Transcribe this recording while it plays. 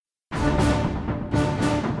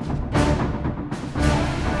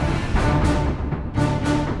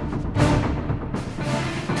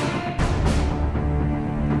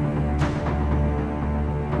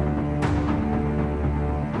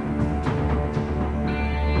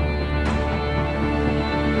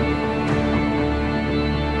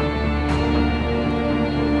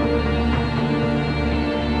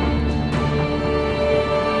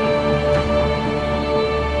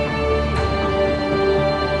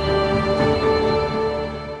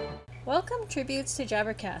tributes to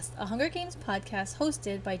JabberCast, a Hunger Games podcast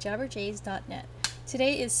hosted by jabberjays.net.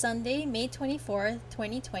 Today is Sunday, May 24th,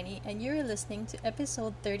 2020, and you're listening to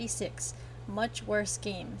episode 36, Much Worse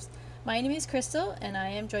Games. My name is Crystal, and I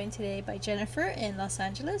am joined today by Jennifer in Los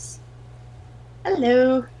Angeles.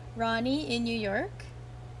 Hello. Ronnie in New York.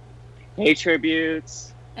 Hey,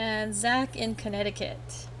 tributes. And Zach in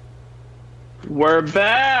Connecticut. We're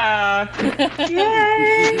back!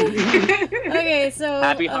 Yay! Okay, so...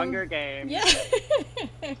 Happy Hunger Games! Yeah.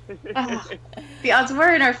 The odds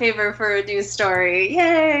were in our favor for a news story.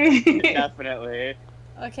 Yay! Definitely.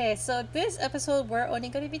 Okay, so this episode we're only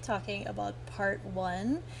going to be talking about part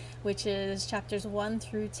 1, which is chapters 1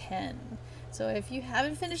 through 10. So if you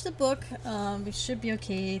haven't finished the book, it should be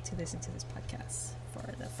okay to listen to this podcast for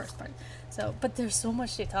the first part. So, but there's so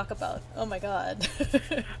much to talk about. Oh my god.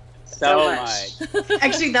 So much.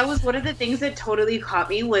 Actually, that was one of the things that totally caught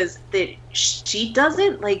me, was that she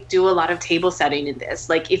doesn't do a lot of table setting in this.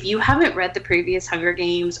 If you haven't read the previous Hunger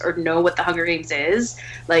Games or know what the Hunger Games is,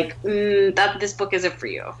 this book isn't for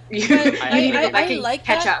you. You need to go back and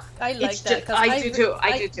catch up. I like that. I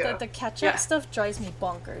do too. The catch-up stuff drives me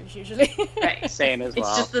bonkers usually. Right. Same as well.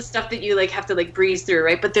 It's just the stuff that you have to breeze through,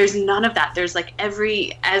 right? But there's none of that. There's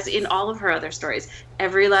as in all of her other stories,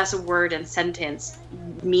 every last word and sentence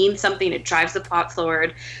means something. It drives the plot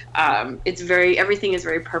forward. Everything is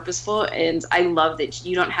very purposeful, and I love that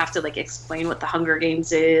you don't have to explain what the Hunger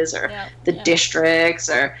Games is or the districts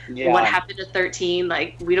or what happened to 13.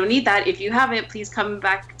 We don't need that. If you haven't, please come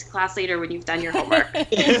back to class later when you've done your homework.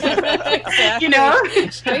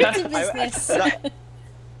 Exactly. Straight to business.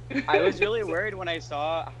 I was really worried when I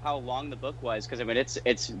saw how long the book was, because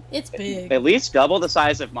it's big. At least double the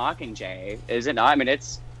size of Mockingjay, is it not?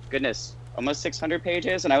 It's almost 600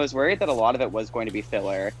 pages, and I was worried that a lot of it was going to be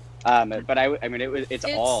filler. But it's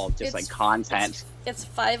all just content. It's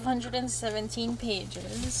 517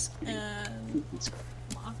 pages, and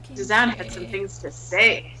Suzanne had some things to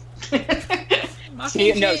say.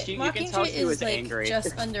 Mockingjay, you can tell she was angry.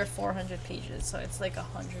 Just under 400 pages, so it's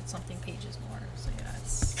 100 something pages more. So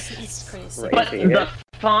yeah, it's pretty sick. But the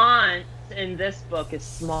font in this book is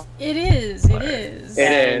small. It is. It is.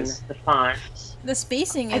 The font. The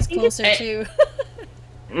spacing is closer to.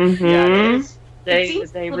 Mm-hmm. Yeah,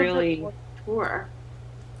 They really. Mature.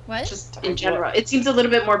 What? Just in general, it seems a little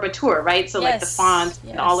bit more mature, right? So the font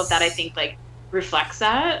and all of that, I think reflects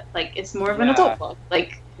that. It's more of an adult book.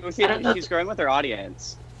 She's growing with her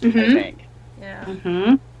audience. Mm-hmm. I think. Yeah.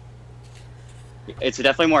 Mm-hmm. It's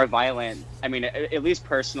definitely more violent. At least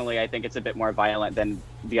personally, I think it's a bit more violent than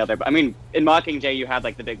the other. In Mockingjay, you had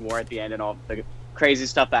the big war at the end and all the crazy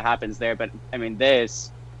stuff that happens there. But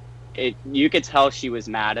you could tell she was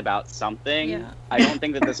mad about something. Yeah. I don't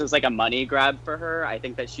think that this was a money grab for her. I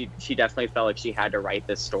think that she definitely felt like she had to write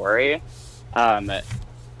this story.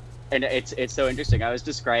 And it's so interesting. I was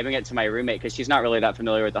describing it to my roommate because she's not really that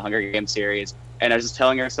familiar with the Hunger Games series, and I was just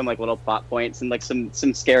telling her some little plot points and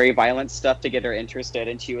some scary violent stuff to get her interested,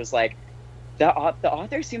 and she was like, the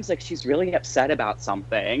author seems like she's really upset about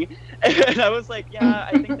something. And I was like, yeah,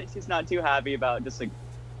 I think that she's not too happy about just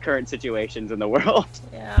current situations in the world.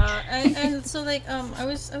 Yeah, and so I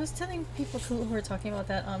was telling people who were talking about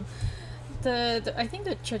that I think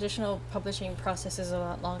the traditional publishing process is a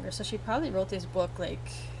lot longer, so she probably wrote this book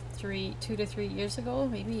 2 to 3 years ago,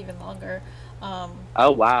 maybe even longer.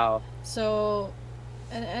 Oh wow. So,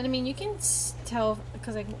 and you can tell,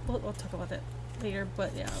 because we'll talk about that later,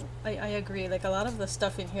 but yeah, I agree. A lot of the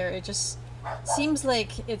stuff in here, it just seems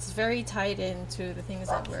like it's very tied into the things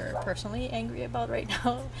that we're personally angry about right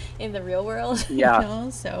now in the real world. Yeah.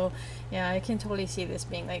 So yeah, I can totally see this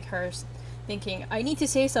being her thinking, I need to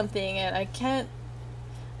say something and I can't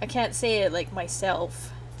say it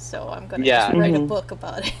myself. So I'm gonna just write a book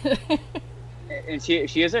about it. And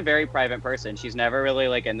she is a very private person. She's never really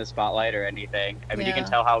in the spotlight or anything. You can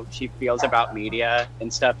tell how she feels about media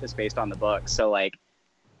and stuff just based on the book. So of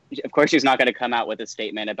course she's not going to come out with a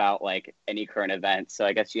statement about any current events. So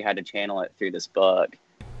I guess she had to channel it through this book.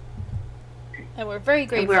 And we're very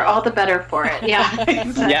grateful. And we're all the better for it. Yeah.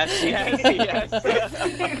 Yes. Yeah,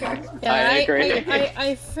 I agree.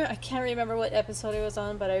 I can't remember what episode it was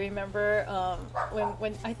on, but I remember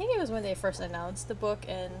when I think it was when they first announced the book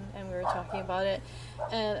and we were talking about it,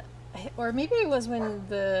 or maybe it was when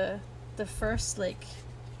the first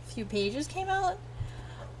few pages came out.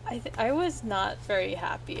 I was not very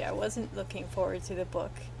happy. I wasn't looking forward to the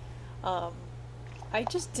book. I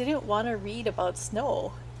just didn't want to read about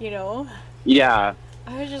snow, Yeah.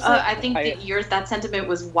 I was just I think that sentiment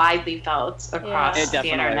was widely felt across the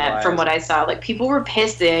internet was. from what I saw. People were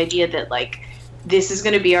pissed the idea that this is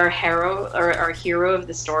going to be our hero or our hero of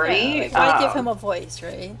the story. Yeah, like, why give him a voice,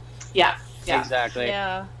 right? Yeah. Exactly.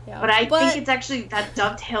 Yeah. But I think it's actually that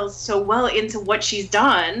dovetails so well into what she's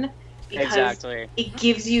done, because it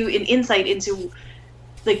gives you an insight into,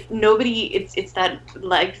 like, nobody. It's that,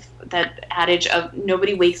 like, that adage of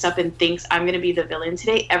nobody wakes up and thinks I'm going to be the villain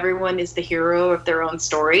today. Everyone is the hero of their own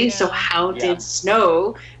story. So how did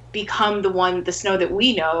Snow become the Snow that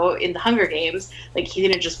we know in the Hunger Games? Like, he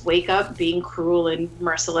didn't just wake up being cruel and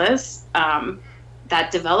merciless. That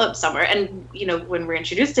developed somewhere, and when we're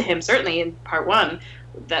introduced to him, certainly in part 1,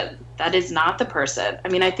 that is not the person. I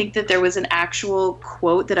mean, I think that there was an actual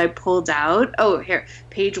quote that I pulled out. Oh, here,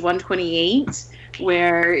 page 128,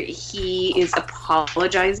 where he is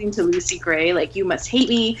apologizing to Lucy Gray, like, you must hate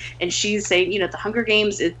me, and she's saying, the Hunger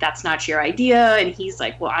Games, that's not your idea, and he's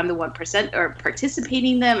like, well, I'm the 1% or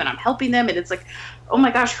participating in them, and I'm helping them, and it's like, oh my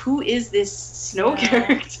gosh, who is this Snow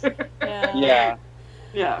character?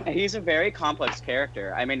 Yeah, he's a very complex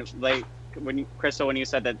character. I mean, like, Crystal, when you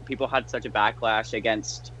said that people had such a backlash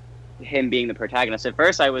against him being the protagonist, at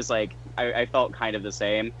first I was like, I felt kind of the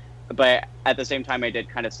same, but at the same time I did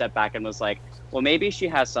kind of step back and was like, well, maybe she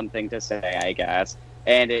has something to say, I guess.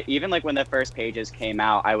 And even like when the first pages came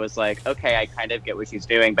out, I was like, okay, I kind of get what she's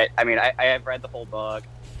doing. But I mean, I have read the whole book.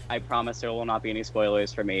 I promise there will not be any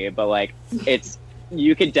spoilers for me, but like,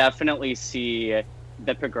 you could definitely see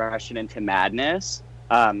the progression into madness.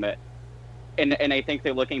 And I think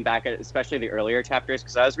that looking back at especially the earlier chapters,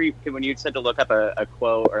 because when you said to look up a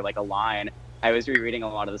quote or like a line, I was rereading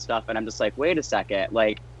a lot of the stuff, and I'm just like, wait a second,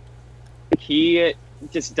 like, he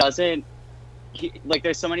just doesn't. Like,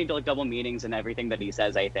 there's so many like double meanings in everything that he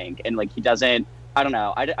says, I think, and like he doesn't. I don't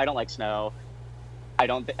know. I don't like Snow.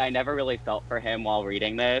 I never really felt for him while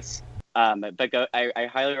reading this. But I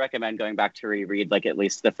highly recommend going back to reread like at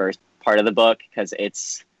least the first part of the book, because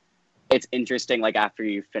it's interesting, like, after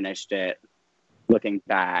you've finished it, looking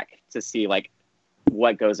back to see like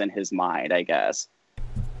what goes in his mind, I guess,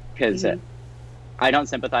 because I don't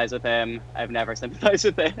sympathize with him. I've never sympathized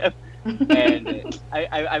with him. And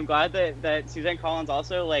I'm glad that Suzanne Collins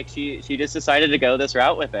also, like, she just decided to go this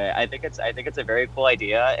route with it. I think it's a very cool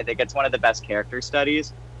idea. I think it's one of the best character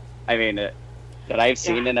studies, I mean, that I've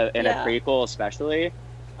seen in a prequel, especially.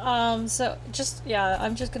 So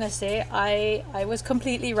I'm just gonna say I was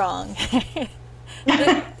completely wrong.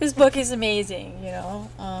 This book is amazing,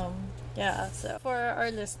 so for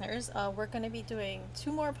our listeners, we're gonna be doing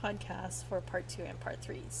 2 more podcasts for part 2 and part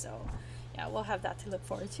 3, so yeah, we'll have that to look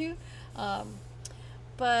forward to.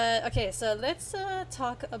 But okay, so let's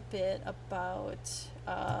talk a bit about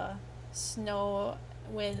Snow,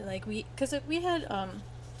 when, like, because we had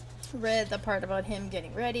read the part about him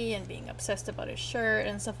getting ready and being obsessed about his shirt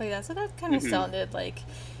and stuff like that, so that kind of sounded like,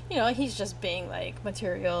 he's just being like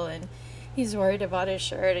material and he's worried about his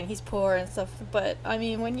shirt and he's poor and stuff. But I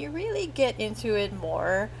mean, when you really get into it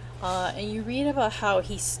more, and you read about how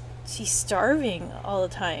he's starving all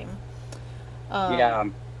the time,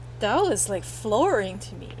 that was like flooring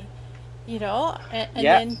to me,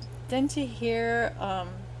 and then to hear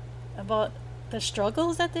about the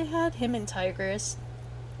struggles that they had, him and Tigress.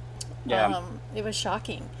 It was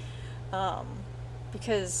shocking,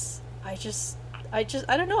 because I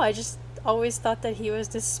don't know, I just always thought that he was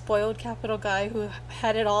this spoiled capital guy who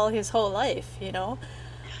had it all his whole life,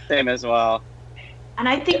 Same as well. And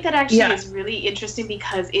I think that actually is really interesting,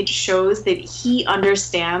 because it shows that he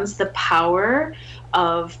understands the power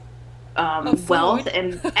of wealth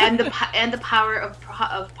and the power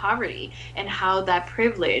of poverty, and how that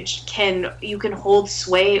privilege you can hold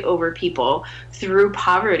sway over people through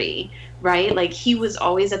poverty, right? Like, he was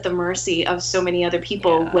always at the mercy of so many other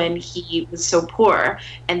people when he was so poor,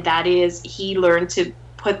 and he learned to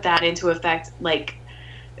put that into effect, like,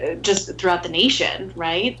 just throughout the nation,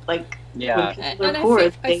 right? Like, when people are poor,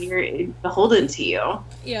 they're beholden to you.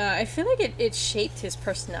 Yeah, I feel like it shaped his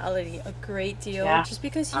personality a great deal, just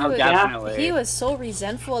because he was so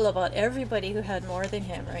resentful about everybody who had more than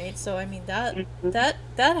him, right? So I mean, that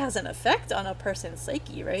has an effect on a person's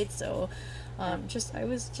psyche, right? So I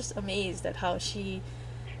was just amazed at how she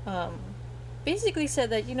basically said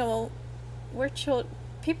that,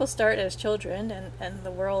 people start as children, and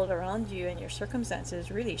the world around you and your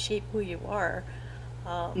circumstances really shape who you are.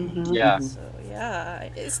 So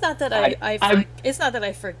it's not that it's not that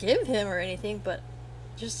I forgive him or anything, but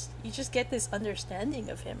you just get this understanding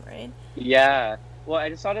of him, right? Yeah. Well, I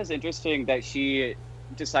just thought it was interesting that she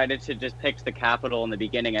decided to just pick the capital in the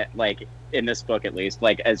beginning, like, in this book at least,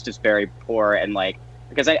 like, as just very poor, and like,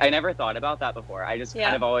 because I never thought about that before. I just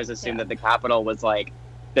kind of always assumed that the capital was like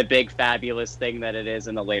the big fabulous thing that it is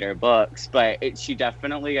in the later books. But she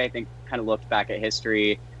definitely, I think, kind of looked back at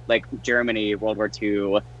history, like Germany, World War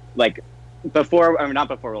II, like before, or not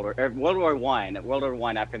before World War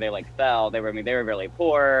One. After they like fell, they were really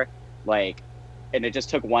poor, like, and it just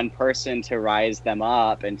took one person to rise them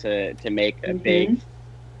up and to make a big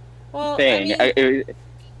thing.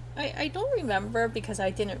 I don't remember because I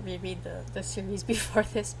didn't reread the series before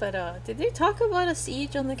this, but did they talk about a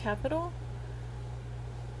siege on the Capitol?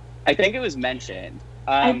 I think it was mentioned.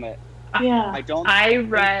 Yeah. I don't. I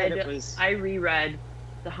reread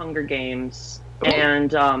The Hunger Games,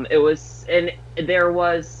 and it was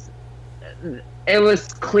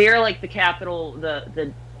clear, like the Capitol,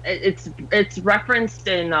 it's referenced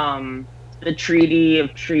in the Treaty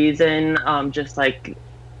of Treason, just like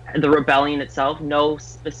the rebellion itself, no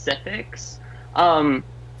specifics. But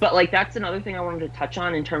like that's another thing I wanted to touch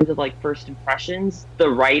on in terms of like first impressions. The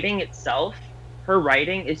writing itself, her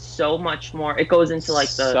writing is so much more. It goes into like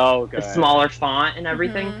the smaller font and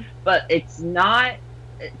everything, but it's not.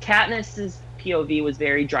 Katniss's POV was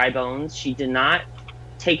very dry bones. She did not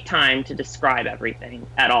take time to describe everything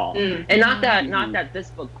at all, and not that this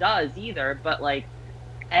book does either. But like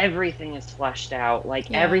everything is fleshed out.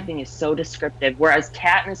 Like everything is so descriptive. Whereas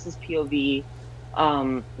Katniss's POV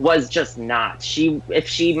was just not. If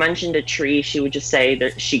she mentioned a tree, she would just say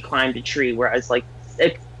that she climbed a tree. Whereas like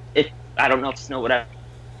if I don't know if Snow would have.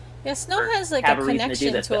 Yeah, Snow has like a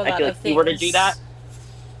connection to a lot of things. If he were to do that.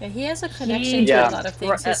 Yeah, he has a connection to a lot of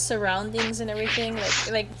things, his surroundings and everything.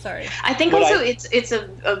 Sorry. I think it's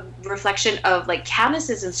a reflection of like Katniss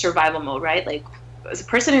is in survival mode, right? Like as a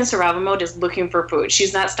person in survival mode is looking for food.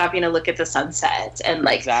 She's not stopping to look at the sunset and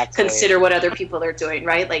like consider what other people are doing,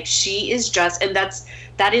 right? Like she is just, and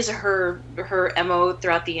that is her MO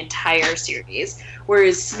throughout the entire series.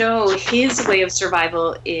 Whereas Snow, his way of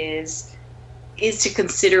survival is to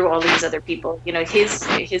consider all these other people. You know,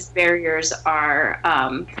 his barriers are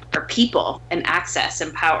people and access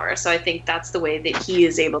and power. So I think that's the way that he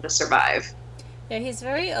is able to survive. Yeah, he's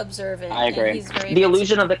very observant. I agree. And he's very the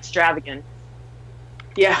illusion of extravagance.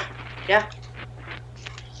 Yeah.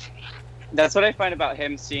 That's what I find about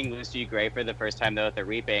him seeing Lucy Gray for the first time though at the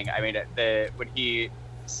reaping. I mean, when he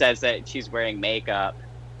says that she's wearing makeup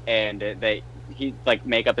and that he like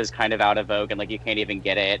makeup is kind of out of vogue and like you can't even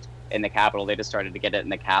get it in the Capitol. They just started to get it in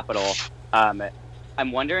the Capitol.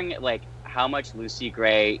 I'm wondering like how much Lucy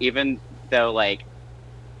Gray, even though like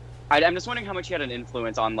I'm just wondering how much she had an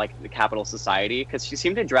influence on like the Capitol society, because she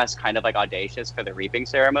seemed to dress kind of like audacious for the reaping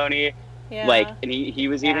ceremony. Yeah. Like, and he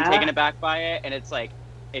was even taken aback by it. And it's like,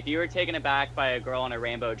 if you were taken aback by a girl in a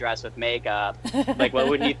rainbow dress with makeup, like what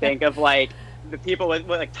would he think of like the people with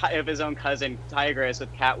like of his own cousin Tigress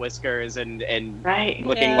with cat whiskers and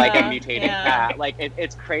looking like a mutated cat? Like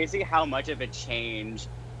it's crazy how much of a change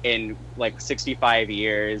in like 65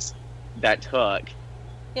 years that took.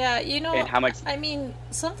 Yeah, you know, and how much... I mean,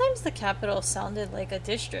 sometimes the Capitol sounded like a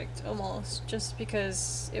district almost, just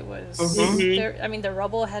because it was. I mean, the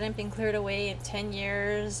rubble hadn't been cleared away in 10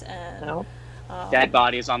 years, and dead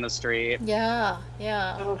bodies on the street. Yeah.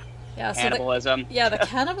 Cannibalism. So the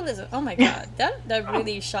cannibalism. Oh my god, that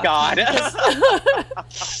really shocked me.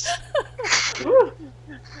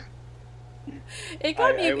 It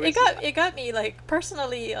got me like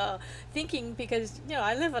personally thinking, because you know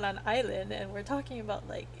I live on an island and we're talking about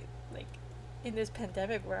like in this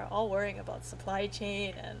pandemic we're all worrying about supply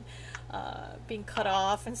chain and being cut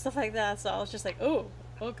off and stuff like that. So I was just like, oh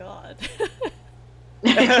god.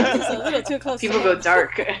 This is a little too close. People go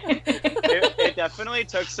dark. It definitely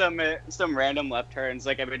took some random left turns.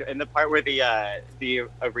 Like I mean, in the part where the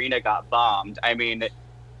arena got bombed, I mean,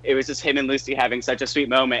 it was just him and Lucy having such a sweet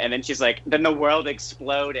moment, and then she's like, then the world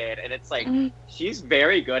exploded, and it's like she's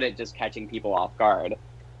very good at just catching people off guard.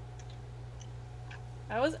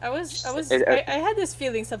 I had this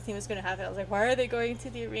feeling something was going to happen. I was like, why are they going to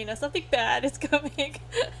the arena? Something bad is coming.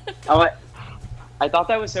 I thought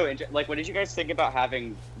that was so interesting. Like, what did you guys think about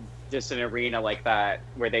having just an arena like that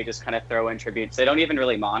where they just kind of throw in tributes? They don't even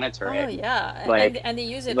really monitor it. Oh yeah, like, and they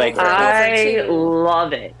use it. Like, I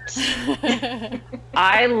love it.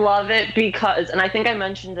 I love it because, and I think I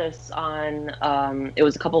mentioned this on it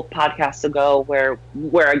was a couple podcasts ago where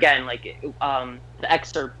again like the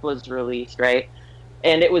excerpt was released, right,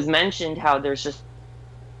 and it was mentioned how there's just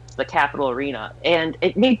the Capitol Arena, and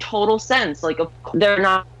it made total sense. Like they're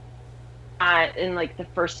not. In like the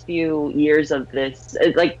first few years of this,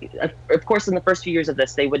 like of course in the first few years of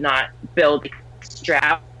this, they would not build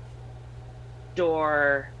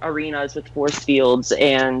door arenas with force fields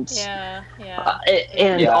and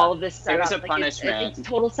all of this stuff. It was a like punishment. It makes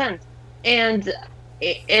total sense, and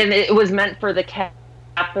it was meant for the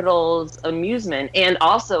capital's amusement, and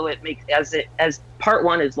also it makes as part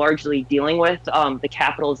one is largely dealing with the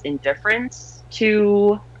capital's indifference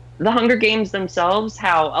to the Hunger Games themselves.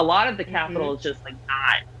 How a lot of the capital is just like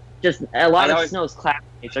not just a lot of Snow's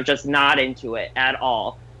classmates are just not into it at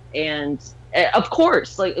all, and of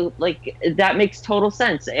course, like that makes total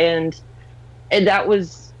sense, and that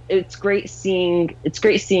was. It's great seeing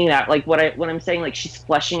that, like what I'm saying, like she's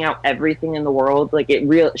fleshing out everything in the world, like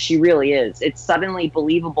she really is. It's suddenly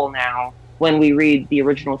believable now when we read the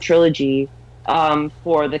original trilogy,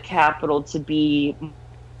 for the capital to be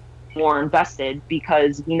more invested,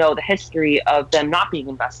 because we know the history of them not being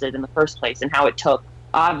invested in the first place and how it took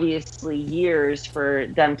obviously years for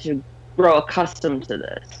them to grow accustomed to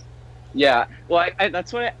this. Yeah, well, I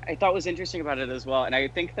that's what I thought was interesting about it as well, and I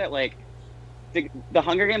think that like. The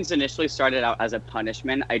Hunger Games initially started out as a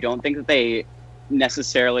punishment. I don't think that they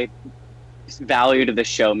necessarily valued the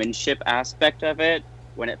showmanship aspect of it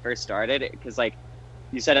when it first started, because like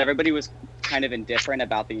you said, everybody was kind of indifferent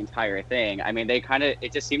about the entire thing. I mean,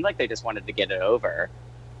 it just seemed like they just wanted to get it over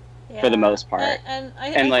for the most part. And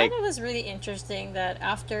I thought it was really interesting that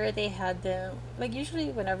after they had them, like usually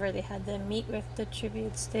whenever they had them meet with the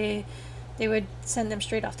tributes, they would send them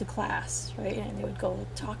straight off to class, right? And they would go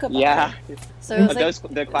talk about it. So it was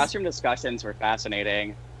the classroom discussions were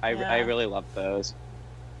fascinating. I really loved those.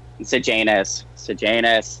 Sejanus.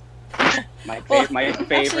 My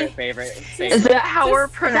favorite. Is that how we're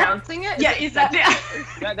pronouncing it? Yeah, is that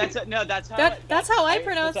that's how I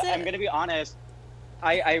pronounce it. I'm gonna be honest.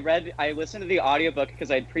 I listened to the audiobook because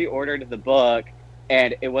I'd pre-ordered the book,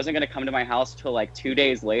 and it wasn't going to come to my house till like 2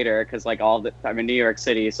 days later, because like I'm in New York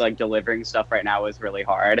City, so like delivering stuff right now is really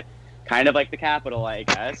hard, kind of like the capital, I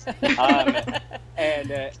guess.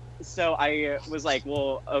 So I was like,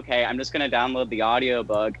 well, okay, I'm just going to download the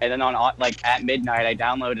audiobook, and then at midnight I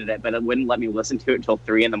downloaded it, but it wouldn't let me listen to it until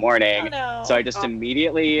 3 a.m. Oh, no. So I just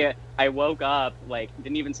immediately I woke up, like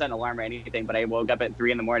didn't even set an alarm or anything, but I woke up at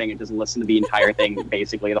 3 a.m. and just listened to the entire thing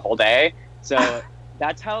basically the whole day. So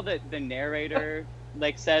that's how the narrator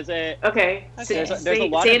like says it. Okay. There's a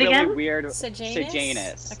lot of really weird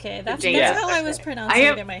Sejanus. Okay, that's Sejanus. how I was pronouncing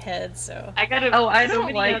it in my head. So I got so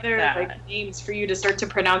many other like names for you to start to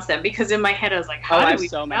pronounce them, because in my head I was like, how do we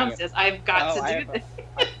pronounce this? I've got to do this.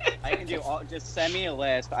 I can do all. Just send me a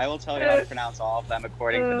list. I will tell you how to pronounce all of them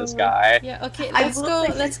according to this guy. Yeah. Okay.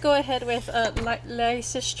 Let's go ahead with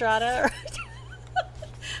Lysistrata.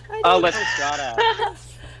 Lysistrata.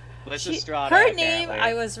 Lysistrata. Her name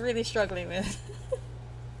I was really struggling with.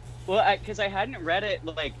 Well, because I hadn't read it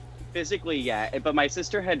like physically yet, but my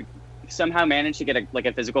sister had somehow managed to get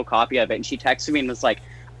a physical copy of it, and she texted me and was like,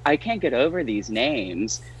 "I can't get over these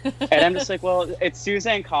names," and I'm just like, "Well, it's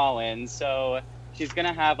Suzanne Collins, so she's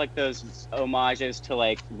gonna have like those homages to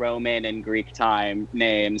like Roman and Greek time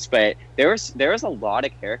names." But there was a lot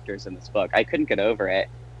of characters in this book. I couldn't get over it.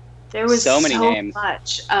 There was so many names.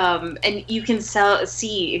 Much, and you can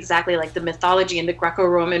see exactly like the mythology and the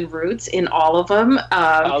Greco-Roman roots in all of them.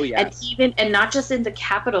 And not just in the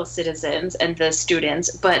capital citizens and the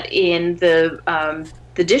students, but in the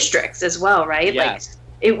districts as well, right? Yes. Like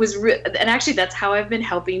it was, and actually that's how I've been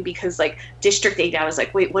helping, because like District 8, I was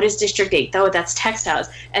like, wait, what is District 8? Oh, that's textiles.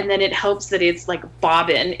 And then it helps that it's like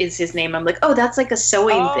Bobbin is his name. I'm like, oh, that's like a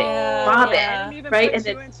sewing thing. Bobbin, right? And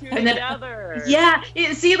then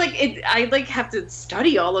see, like I like have to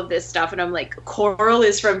study all of this stuff, and I'm like, coral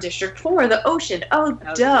is from District 4, the ocean. Oh,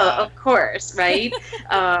 duh, of course, right?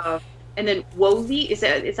 And then Wovi, is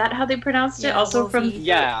that how they pronounced it? Also Wovi. from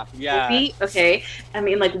Wovi? Okay. I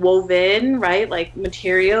mean, like woven, right? Like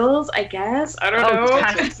materials, I guess. I don't know.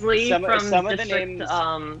 Tesley from some of the District names.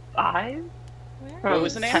 5. What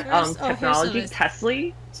was the name? Technology.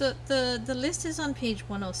 Tesley. So the list is on page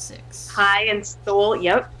 106. High and Soul.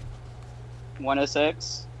 Yep.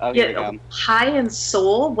 106. Oh, here we go. High and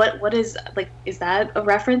Soul. What is like? Is that a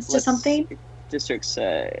reference to something? District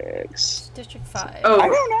 6. District 5. Oh, I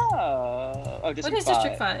don't know. Oh, District 5. What is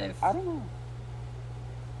District 5? I don't know.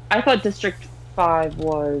 I thought District 5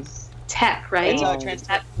 was tech, right? It's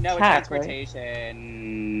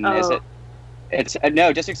transportation. Right? Is it? It's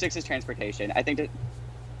no. District 6 is transportation. I think that.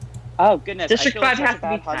 Oh goodness. District 5 has to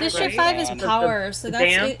be tech, District right? 5 is power, so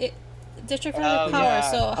that's it. District 5 is power,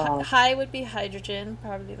 yeah. so high would be hydrogen,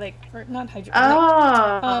 probably or not hydrogen.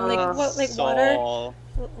 Oh, water.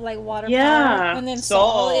 Like water power, and then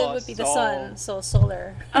soul, it would be the sun, so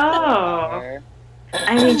solar. Oh,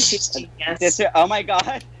 I mean, she's genius. Oh my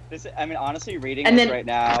god, honestly reading this right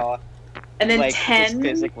now. And then like, 10 just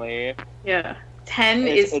physically. Yeah, 10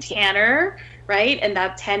 is Tanner, right? And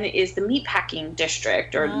that 10 is the meatpacking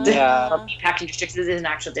district, or Yeah. meatpacking district is an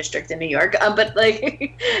actual district in New York. But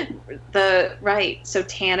like so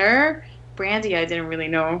Tanner, Brandy, I didn't really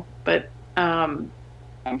know, but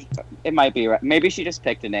it might be right. Maybe she just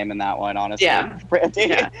picked a name in that one, honestly. Yeah. Brandy.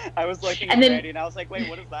 Yeah. I was looking at And then- Brandy and I was like, wait,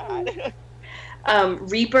 what is that?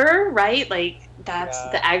 Reaper, right? Like that's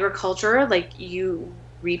the agriculture, like you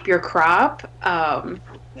reap your crop.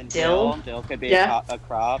 Then Dill. Dill could be Yeah. a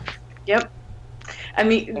crop. Yep. I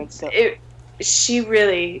mean, she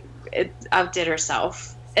really outdid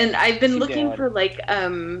herself. And I've been looking for like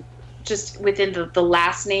just within the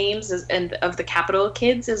last names and of the capital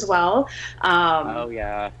kids as well. Oh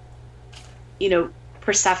yeah. You know,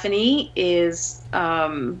 Persephone is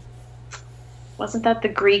wasn't that the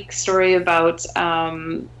Greek story about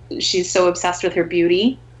she's so obsessed with her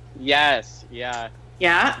beauty? Yes. Yeah.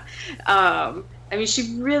 Yeah. I mean,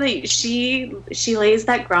 she lays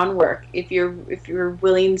that groundwork if you're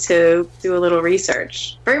willing to do a little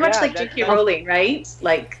research. Very much like J.K. Rowling, right?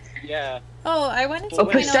 Like. Yeah. Oh, I wanted to Oh,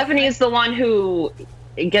 point out. Persephone is the one who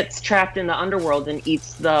gets trapped in the underworld and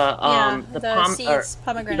eats the seeds,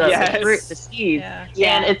 pomegranates. Yes. fruit, the seeds.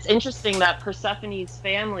 Yeah. And it's interesting that Persephone's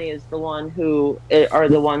family is the one who are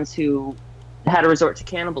the ones who had to resort to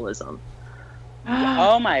cannibalism.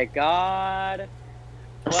 Oh my god.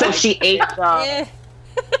 So she ate the.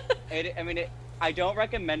 Yeah. I don't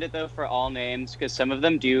recommend it though for all names because some of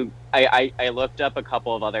them do. I looked up a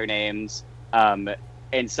couple of other names, and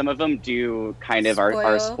some of them do kind of are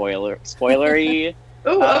spoilery.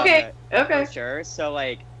 Oh, okay. For sure. So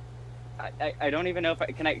like, I don't even know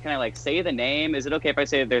if can I like say the name? Is it okay if I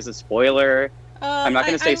say there's a spoiler? I'm not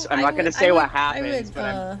gonna say. I'm not gonna say what happens, but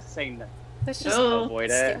I'm saying that. Let's just avoid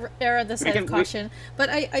it. err on the side of caution. But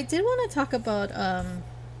I did want to talk about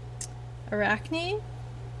Arachne,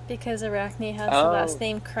 because Arachne has the last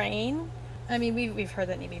name Crane. I mean, we've heard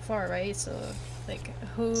that name before, right? So like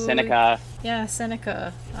who? Seneca. Yeah,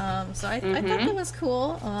 Seneca. So I thought that was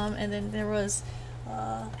cool. And then there was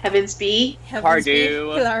Heavens Be.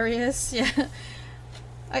 Cardew. Hilarious. Yeah.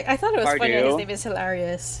 I thought it was funny that his Cardew. name is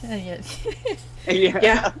Hilarious, and yet.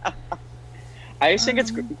 Yeah. I just think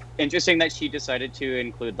it's interesting that she decided to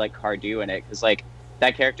include like Cardew in it because like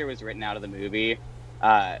that character was written out of the movie,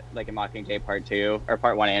 like in Mockingjay Part 2 or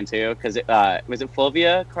Part 1 and 2 because was it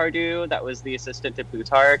Fulvia Cardew that was the assistant to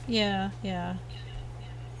Plutarch? Yeah. Yep.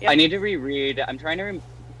 I need to reread. I'm trying to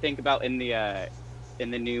think about in the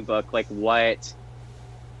new book like what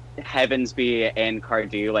Heavensby and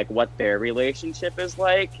Cardew like what their relationship is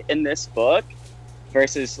like in this book.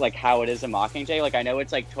 Versus like how it is in Mockingjay. Like I know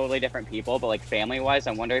it's like totally different people, but like family wise,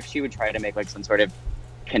 I wonder if she would try to make like some sort of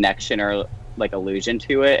connection or like allusion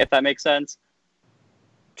to it, if that makes sense.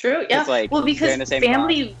 True. Yeah. Like, well, because the same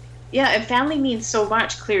family, bond. and family means so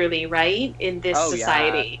much clearly, right? In this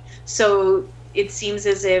society. Yeah. So it seems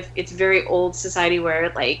as if it's very old society where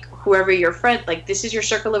like whoever your friend, like this is your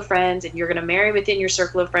circle of friends and you're going to marry within your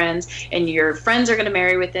circle of friends and your friends are going to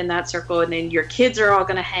marry within that circle and then your kids are all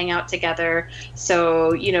going to hang out together.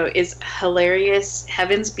 So, you know, is Hilarious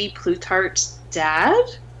Heavensby Plutarch's dad?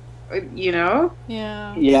 You know?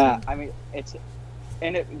 Yeah. Yeah. I mean,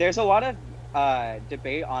 there's a lot of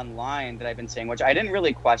debate online that I've been seeing, which I didn't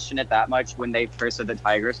really question it that much when they first said that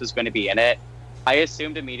Tigress was going to be in it. I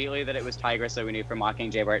assumed immediately that it was Tigress that we knew from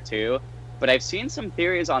Mockingjay Part 2, but I've seen some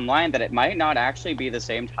theories online that it might not actually be the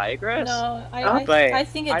same Tigress. No, but I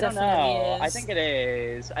think it I don't definitely know. is. I think it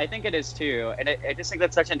is. I think it is too, and I just think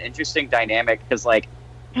that's such an interesting dynamic because like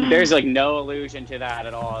there's like no allusion to that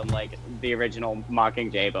at all in like the original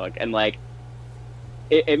Mockingjay book, and like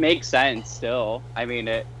it makes sense still. I mean,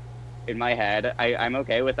 in my head, I'm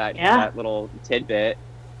okay with that that little tidbit.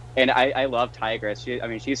 And I love Tigress.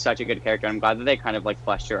 She's such a good character. I'm glad that they kind of like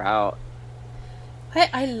fleshed her out.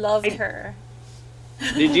 I loved her.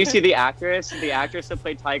 Did you see the actress? The actress that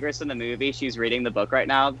played Tigress in the movie, she's reading the book right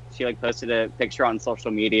now. She like posted a picture on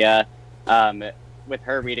social media with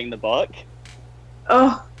her reading the book.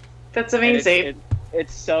 Oh, that's amazing.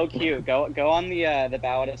 It's so cute. Go on the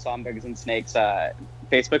Ballad of Songbirds and Snakes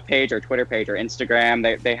Facebook page or Twitter page or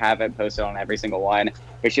Instagram. They have it posted on every single one.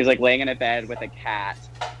 Where she's like laying in a bed with a cat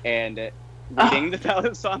and reading the Ballad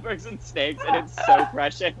of Songbirds and Snakes, and it's so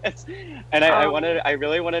precious. And I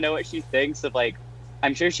really want to know what she thinks of like.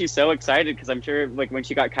 I'm sure she's so excited because I'm sure like when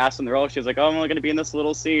she got cast in the role, she was like, "Oh, I'm only going to be in this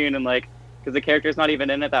little scene," and like because the character's not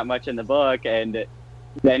even in it that much in the book, and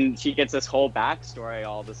then she gets this whole backstory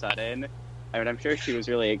all of a sudden. I mean, I'm sure she was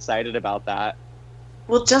really excited about that.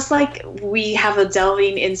 Well, just like we have a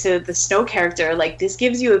delving into the Snow character, like this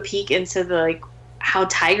gives you a peek into the like how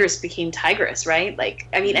Tigress became Tigress, right? Like,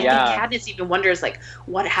 I mean, I think Katniss even wonders, like,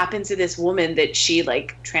 what happened to this woman that she,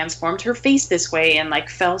 like, transformed her face this way and, like,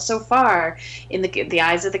 fell so far in the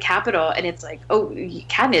eyes of the Capitol. And it's like, oh,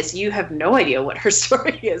 Katniss, you have no idea what her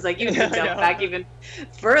story is. Like, you can jump back even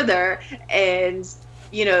further. And,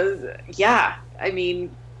 you know, I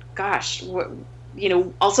mean, gosh, you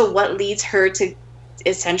know, also what leads her to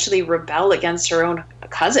essentially rebel against her own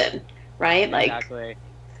cousin, right? Like, exactly.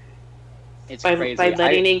 It's by crazy.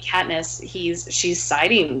 letting in Katniss, she's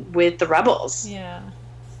siding with the rebels. Yeah.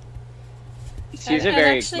 She's a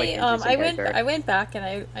very actually, like, I went back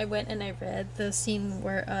and I went and I read the scene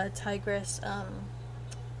where Tigress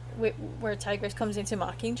where Tigress comes into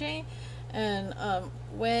Mockingjay, and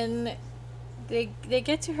when they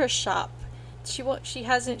get to her shop, she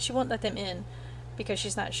won't let them in because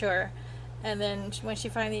she's not sure, and then when she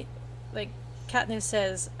finally, like, Katniss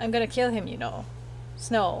says, "I'm gonna kill him, you know,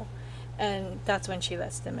 Snow." And that's when she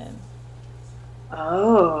lets them in.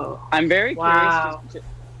 Oh. I'm very wow. curious.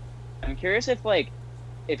 I'm curious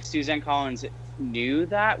if Suzanne Collins knew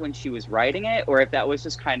that when she was writing it, or if that was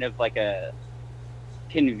just kind of like a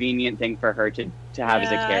convenient thing for her to have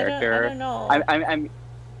as a character. I don't know.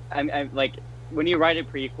 I'm like, when you write a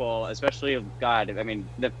prequel, especially, God, I mean,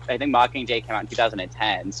 I think Mockingjay came out in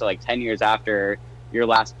 2010, so like 10 years after your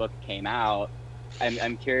last book came out.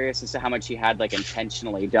 I'm curious as to how much she had, like,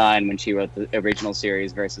 intentionally done when she wrote the original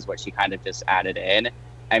series versus what she kind of just added in.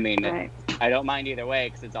 I mean, right. I don't mind either way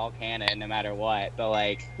because it's all canon no matter what. But,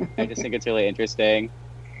 like, I just think it's really interesting.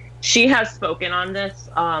 She has spoken on this.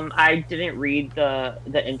 I didn't read the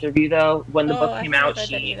interview though. When the book came out,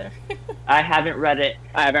 I haven't read it.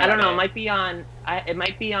 I don't know. It might be on. It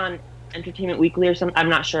might be on Entertainment Weekly or something. I'm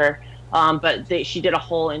not sure. But she did a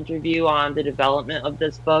whole interview on the development of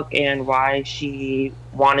this book and why she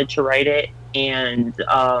wanted to write it, and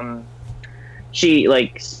she,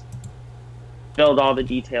 like, spilled all the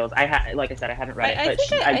details. Like I said, I haven't read it,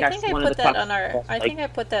 but I think I put that on our. I think I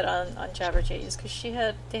put that on JabberCast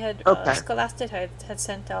because Scholastic had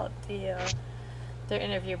sent out their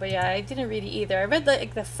interview, but yeah, I didn't read it either. I read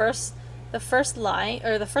the first line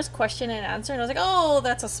or the first question and answer, and I was like, "Oh,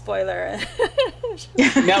 that's a spoiler."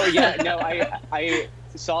 I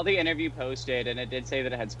saw the interview posted, and it did say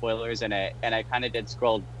that it had spoilers in it, and I kind of did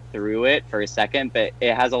scroll through it for a second, but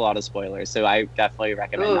it has a lot of spoilers, so I definitely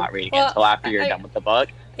recommend not reading it until after you're done with the book.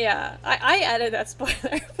 Yeah, I added that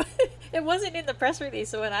spoiler, but it wasn't in the press release,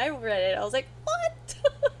 so when I read it, I was like, "What?"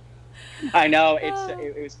 I know,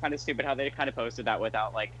 it was kind of stupid how they kind of posted that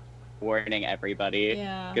without, like, warning everybody,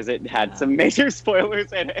 because it had some major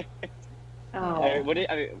spoilers in it. Oh.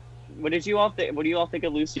 What did you all think? What do you all think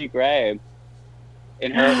of Lucy Gray?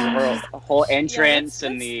 In her whole entrance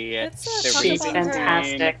and she's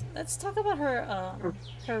fantastic. Let's talk about her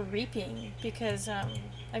reaping, because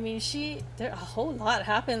I mean, a whole lot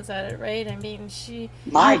happens at it, right? I mean,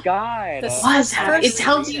 my God, it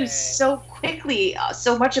tells you so quickly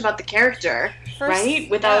so much about the character, right?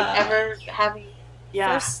 Without ever having.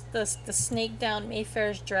 Yeah. First, the snake down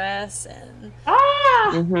Mayfair's dress, and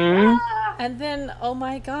and then, oh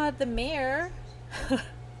my God, the mayor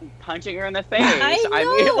punching her in the face. I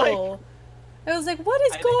know. I was like, what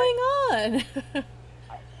is going on?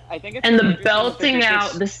 I think it's the belting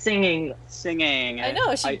out, the singing. I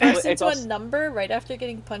know, she bursts into a number right after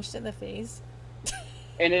getting punched in the face.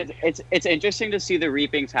 And it's interesting to see the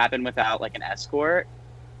reapings happen without, like, an escort.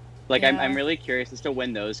 Like, I'm really curious as to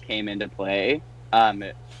when those came into play.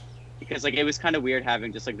 Because, like, it was kind of weird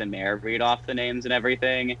having just, like, the mayor read off the names and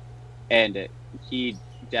everything, and he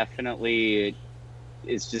definitely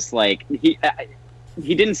is just, like, he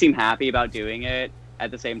didn't seem happy about doing it.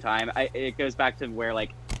 At the same time, it goes back to where,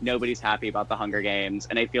 like, nobody's happy about the Hunger Games,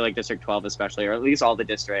 and I feel like District 12 especially, or at least all the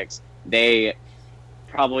districts, they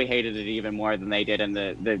probably hated it even more than they did in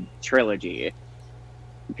the trilogy,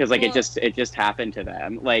 because, like, it just happened to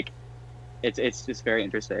them. Like, it's just very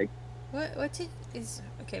interesting.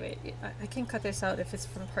 Okay, wait, I can cut this out if it's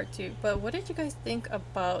from part 2, but what did you guys think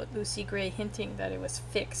about Lucy Gray hinting that it was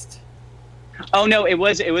fixed? Oh no, it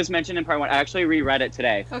was mentioned in part 1. I actually reread it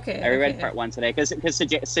today. Okay. I reread part 1 today because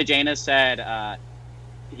Sejanus said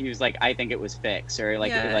he was like, I think it was fixed, or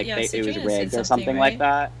like it was rigged or something like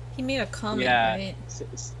that. He made a comment, right?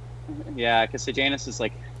 Yeah, because Sejanus is,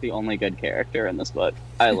 like, the only good character in this book.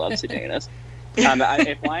 I love Sejanus.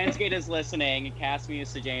 If Lionsgate is listening, cast me as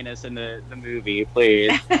Sejanus in the movie,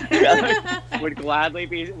 please. would gladly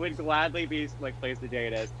be like, play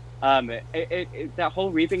Sejanus. That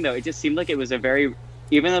whole reaping, though, it just seemed like it was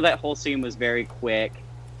even though that whole scene was very quick,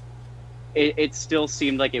 it still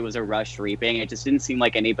seemed like it was a rushed reaping. It just didn't seem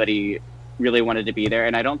like anybody really wanted to be there,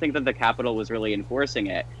 and I don't think that the Capitol was really enforcing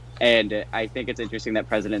it. And I think it's interesting that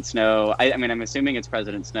President Snow, I mean, I'm assuming it's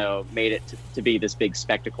President Snow, made it to be this big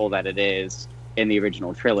spectacle that it is in the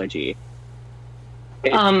original trilogy.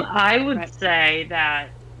 I would say that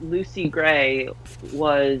Lucy Gray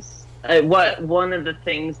was one of the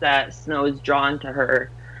things that Snow is drawn to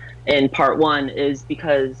her in part 1 is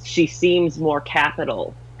because she seems more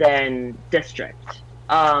capital than district.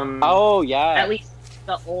 Oh yeah, at least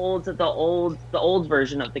the old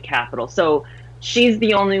version of the Capitol. So she's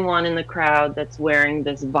the only one in the crowd that's wearing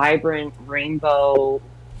this vibrant rainbow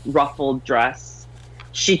ruffled dress.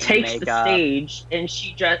 She takes the stage, and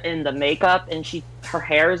she just in the makeup, and her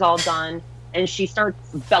hair is all done, and she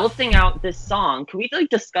starts belting out this song. Can we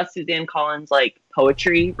discuss Suzanne Collins'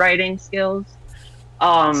 poetry writing skills?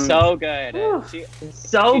 So good. She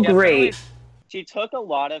great. She took a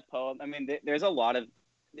lot of poems. I mean, there's a lot of.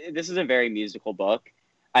 This is a very musical book.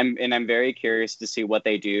 I'm very curious to see what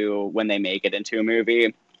they do when they make it into a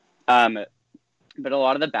movie. But a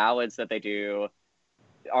lot of the ballads that they do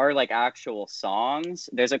are actual songs.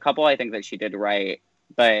 There's a couple I think that she did write,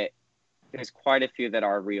 but there's quite a few that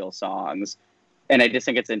are real songs. And I just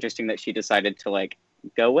think it's interesting that she decided to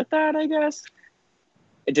go with that, I guess.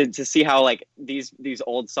 To see how these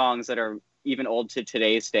old songs that are even old to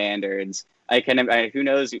today's standards. Who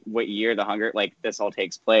knows what year this all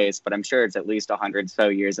takes place, but I'm sure it's at least 100 so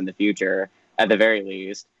years in the future, at the very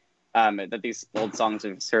least, that these old songs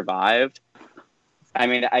have survived. I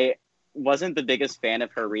mean, I wasn't the biggest fan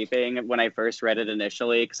of her reaping when I first read it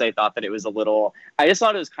initially, because I thought that it was I just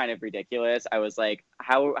thought it was kind of ridiculous. I was like,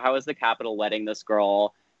 how is the Capitol letting this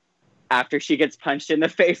girl, after she gets punched in the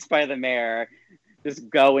face by the mayor, just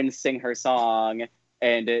go and sing her song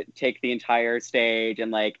and take the entire stage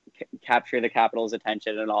and capture the Capitol's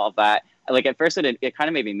attention and all of that. At first it kind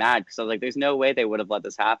of made me mad, because I was like, there's no way they would have let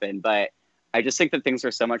this happen. But I just think that things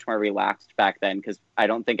were so much more relaxed back then, because I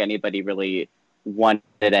don't think anybody really wanted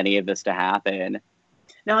any of this to happen.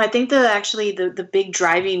 No, I think the big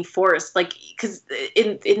driving force, because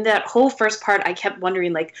in that whole first part, I kept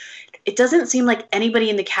wondering, it doesn't seem like anybody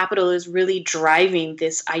in the Capitol is really driving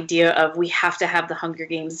this idea of we have to have the Hunger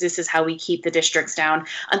Games. This is how we keep the districts down,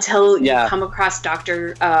 until you come across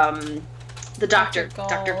Dr.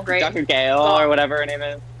 Gray. Dr. Gale, or whatever her name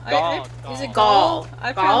is. Gall. Is it Gall?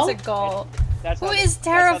 I pronounce it Gall. Who is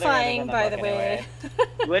terrifying, by the way.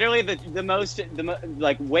 Literally the most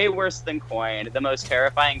way worse than Coin, the most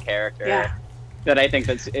terrifying character. Yeah. That I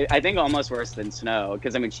think almost worse than Snow,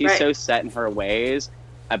 because I mean she's so set in her ways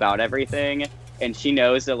about everything, and she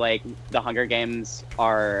knows that the Hunger Games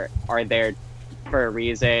are there for a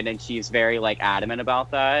reason, and she's very adamant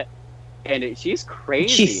about that. And she's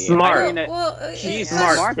crazy. She's smart. She's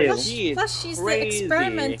smart. Plus she's the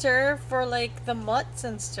experimenter for the mutts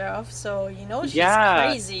and stuff. So she's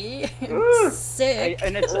crazy, and sick.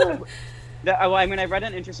 I read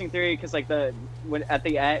an interesting theory, because when at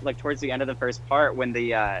the end, towards the end of the first part, when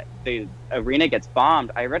the arena gets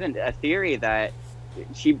bombed, I read a theory that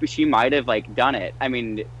she might have done it. I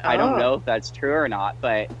mean, I don't know if that's true or not,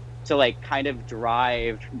 but to kind of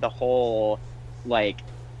drive the whole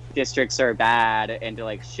districts are bad, and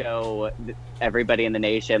to show everybody in the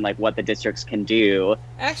nation what the districts can do.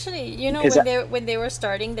 Actually, when they were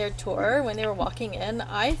starting their tour, when they were walking in,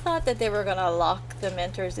 I thought that they were gonna lock the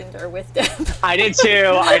mentors in there with them. I did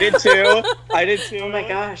too. Oh my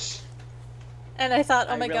gosh. And I thought,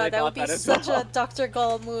 oh my god, that would be such a Dr.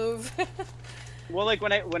 Gall move. Well,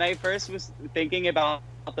 when I first was thinking about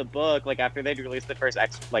the book, after they'd released the first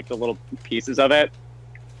the little pieces of it,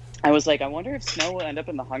 I was like, I wonder if Snow will end up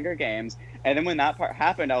in the Hunger Games. And then when that part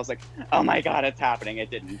happened, I was like, oh my god, it's happening.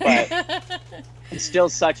 It didn't. But it's still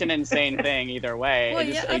such an insane thing either way. Well,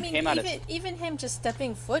 even him just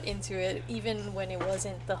stepping foot into it, even when it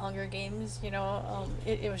wasn't the Hunger Games,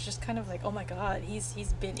 it was just kind of oh my god,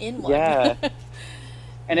 he's been in one. Yeah.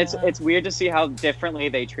 And it's weird to see how differently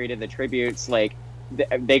they treated the tributes.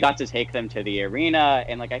 They got to take them to the arena,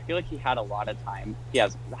 and I feel he had a lot of time. He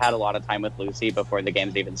has had a lot of time with Lucy before the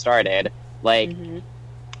games even started.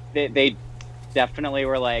 They definitely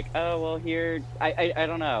were oh well, here I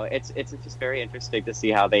don't know. It's just very interesting to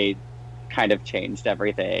see how they kind of changed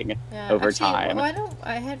everything over time. Well,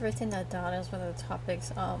 I had written that down as one of the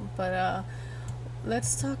topics. But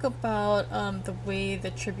let's talk about the way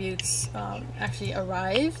the tributes actually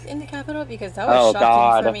arrived in the Capitol, because that was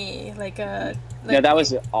shocking for me. No, that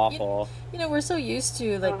was awful. We're so used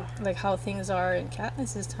to how things are in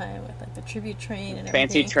Katniss's time with the tribute train and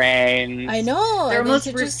fancy everything. train. I know. They're almost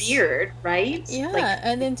revered, right? Yeah,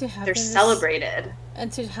 and then to have they're celebrated,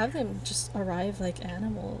 and to have them just arrive like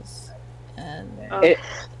animals. and It,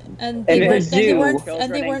 and and they the weren't zoo.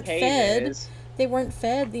 and they weren't fed. Cages. They weren't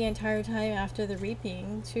fed the entire time after the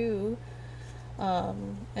reaping too.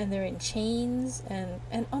 And they're in chains,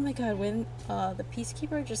 and oh my god, when the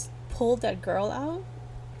peacekeeper just pulled that girl out,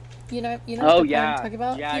 you know Oh what the part I'm yeah, talking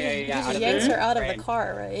about? yeah, yeah, He yeah. just Out of yanks the her out of the train.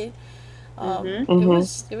 car, right?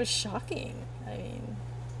 Mm-hmm. It was shocking. I mean,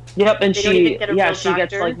 Yep, and They don't even get a real she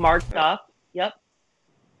gets doctor? like marked up. Yep,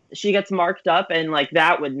 she gets marked up, and like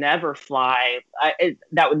that would never fly.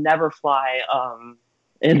 That would never fly.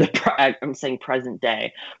 In the I'm saying present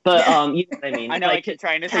day, but you know what I mean. I know, Like I keep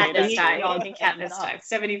trying to say Katniss that. time. young In Katniss time.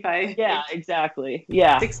 75. Yeah, exactly.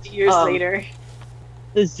 Yeah, 60 years later.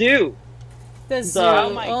 the zoo. the zoo.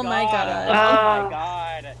 Oh my Oh my god. Oh my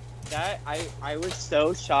god. That I was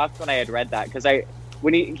so shocked when I had read that, because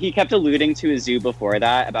when he kept alluding to a zoo before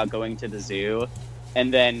that, about going to the zoo,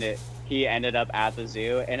 and then he ended up at the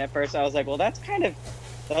zoo, and at first I was like, well, that's kind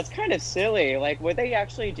of silly. Like, would they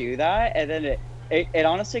actually do that? And then it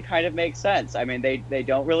honestly kind of makes sense. I mean, they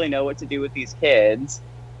don't really know what to do with these kids,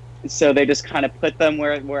 so they just kind of put them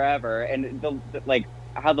wherever, and like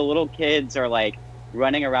how the little kids are like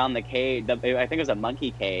running around the cage. I think it was a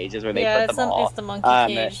monkey cage is where they put them all. It's the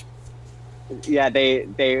monkey cage. Yeah,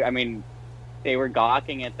 I mean, they were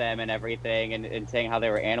gawking at them and everything, and saying how they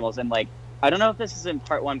were animals, and like, I don't know if this is in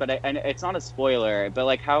part one, but and it's not a spoiler, but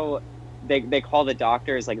like how they call the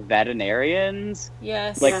doctors like veterinarians,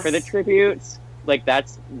 Yes. like for the tributes. Like,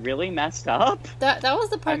 that's really messed up. That was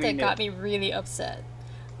the part I mean, that got me really upset.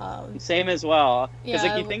 Same as well, because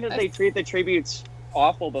like you think that I- they treat the tributes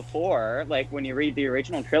awful before, like when you read the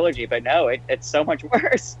original trilogy, but no, it's so much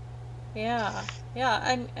worse. Yeah,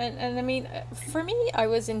 and I mean, for me, I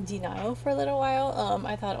was in denial for a little while.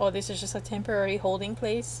 I thought, oh, this is just a temporary holding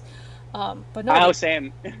place. But no, Oh,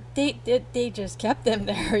 same. they just kept them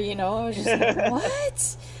there. You know, I was just like,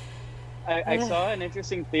 what? I saw an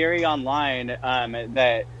interesting theory online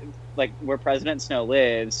that, like, where President Snow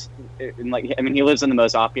lives, like, I mean, he lives in the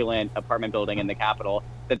most opulent apartment building in the capital,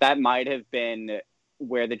 that might have been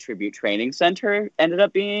where the tribute training center ended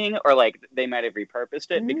up being, or like they might have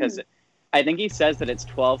repurposed it, because I think he says that it's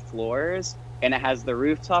 12 floors and it has the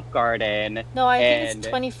rooftop garden. No, I think it's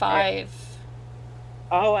 25.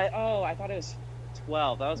 I thought it was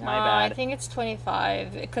 12. That was my bad. I think it's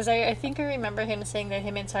 25, because I think I remember him saying that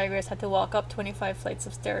him and Tigers had to walk up 25 flights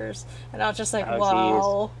of stairs, and I was just like,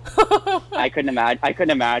 wow. I couldn't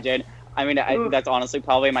imagine. I mean, that's honestly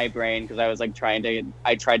probably my brain, because I was like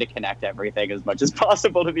I tried to connect everything as much as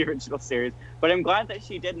possible to the original series, but I'm glad that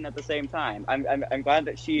she didn't at the same time. I'm glad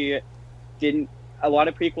that she didn't. A lot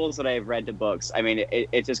of prequels that I've read to books, I mean,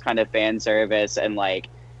 it's just kind of fan service and like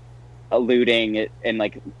alluding and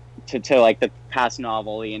like to like the past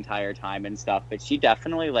novel the entire time and stuff, but she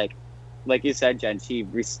definitely like you said, Jen, she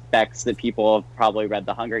respects that people have probably read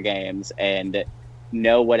the Hunger Games and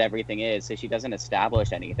know what everything is, so she doesn't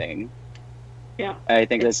establish anything. Yeah, I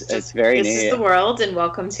think it's very neat. This is the world, and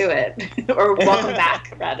welcome to it, or welcome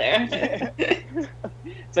back, rather.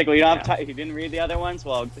 It's like, well, you don't have time. If you didn't read the other ones,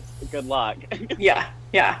 well, good luck. Yeah.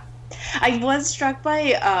 I was struck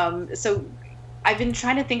by so I've been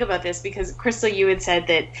trying to think about this, because Crystal, you had said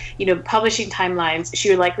that, you know, publishing timelines,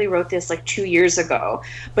 she likely wrote this like 2 years ago,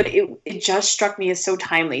 but it just struck me as so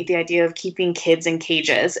timely, the idea of keeping kids in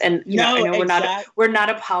cages. And you know, I know we're not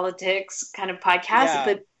a politics kind of podcast,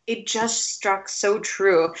 but it just struck so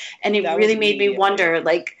true, and it really made me wonder,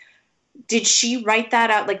 like, did she write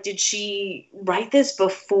that out? Like, did she write this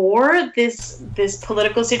before this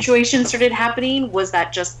political situation started happening? Was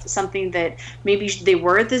that just something that maybe they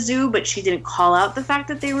were at the zoo, but she didn't call out the fact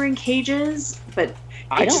that they were in cages? But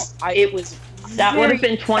it was that would have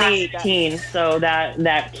been 2018, so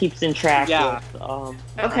that keeps in track. Yeah.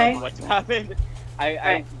 Okay. What's happened?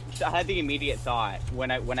 I had the immediate thought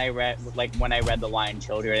when I read the line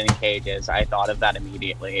 "children in cages." I thought of that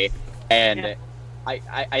immediately, and. Yeah.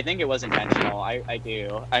 I think it was intentional. I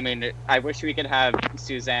do. I mean, I wish we could have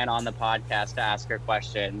Suzanne on the podcast to ask her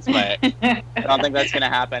questions, but I don't think that's going to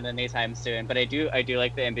happen anytime soon. But I do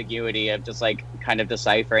like the ambiguity of just like kind of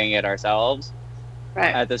deciphering it ourselves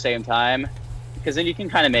at the same time, because then you can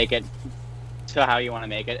kind of make it to how you want to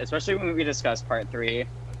make it, especially when we discuss part 3.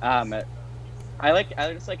 I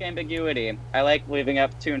just like ambiguity. I like leaving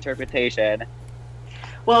up to interpretation.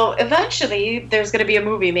 Well, eventually there's going to be a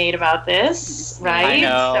movie made about this, right? I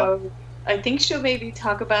know. So I think she'll maybe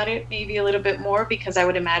talk about it maybe a little bit more, because I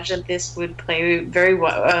would imagine this would play very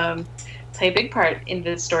well, play a big part in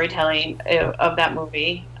the storytelling of that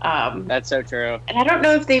movie. That's so true. And I don't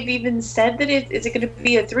know if they've even said that is it going to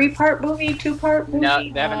be a 3-part movie, 2-part movie? No,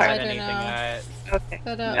 they haven't said anything yet. Okay.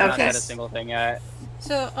 But No, not Okay. said a single thing yet.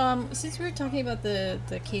 so since we were talking about the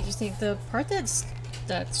cages thing, the part that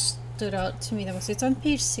stood out to me the most, it's on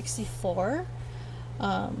page 64,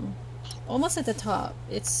 almost at the top.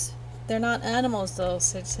 They're not animals though,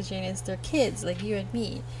 said Janice. They're kids like you and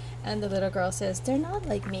me. And the little girl says, they're not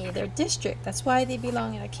like me. They're district. That's why they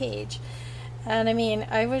belong in a cage. And I mean,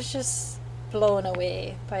 I was just blown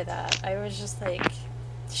away by that. I was just like,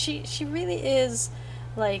 she really is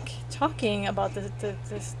like talking about the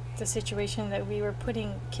situation that we were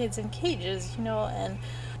putting kids in cages, you know, and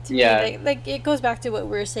to Yeah. me, like it goes back to what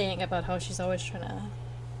we were saying about how she's always trying to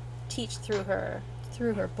teach through her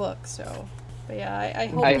book. So, but yeah, I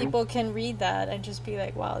hope people can read that and just be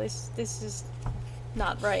like, wow, this is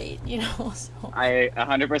not right, you know. So I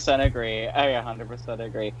 100% agree. I 100%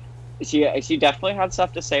 agree. She definitely had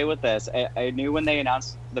stuff to say with this. I knew when they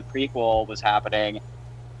announced the prequel was happening,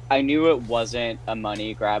 I knew it wasn't a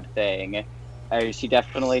money grab thing. She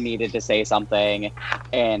definitely needed to say something,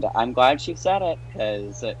 and I'm glad she said it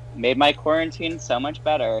because it made my quarantine so much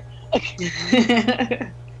better.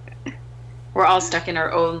 We're all stuck in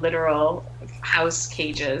our own literal house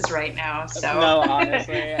cages right now, so No,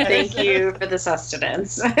 honestly. thank you for the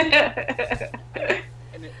sustenance.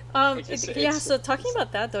 So talking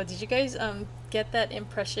about that though, did you guys get that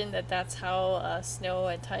impression that that's how Snow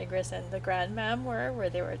and Tigress and the Grandmam were, where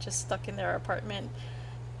they were just stuck in their apartment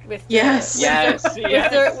with Yes.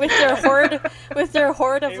 with their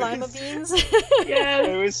horde of It lima was- beans?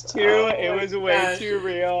 Yes. It was way too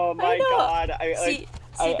real. My know. God.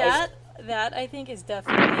 That I think is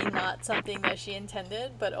definitely not something that she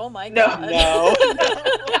intended, but oh my No. god. No.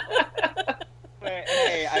 But,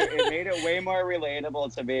 hey, it made it way more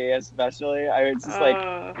relatable to me, especially. I was just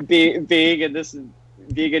like being in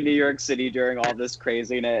New York City during all this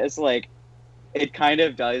craziness. Like, it kind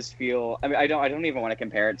of does feel. I mean, I don't even want to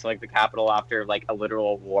compare it to like the Capitol after like a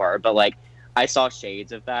literal war, but like I saw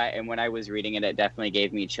shades of that, and when I was reading it, it definitely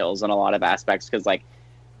gave me chills on a lot of aspects because like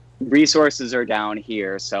resources are down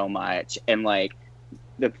here so much, and like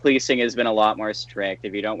the policing has been a lot more strict.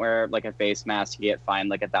 If you don't wear like a face mask, you get fined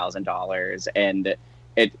like $1,000, and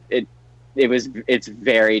it's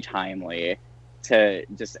very timely to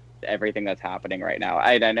just everything that's happening right now.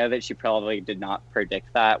 I know that she probably did not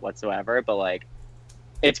predict that whatsoever, but like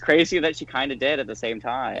it's crazy that she kind of did at the same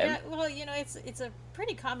time. Yeah, well, you know, it's a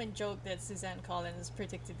pretty common joke that Suzanne Collins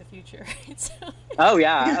predicted the future, right? So, Oh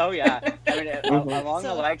yeah. I mean, along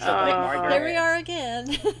the likes of like Margaret. here we are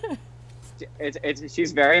again.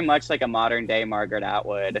 She's very much like a modern day Margaret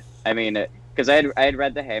Atwood. I mean, because I had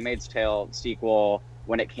read the Handmaid's Tale sequel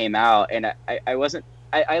when it came out, and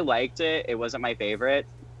I liked it. It wasn't my favorite,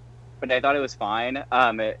 but I thought it was fine.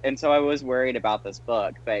 And so I was worried about this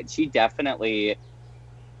book, but she definitely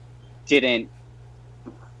didn't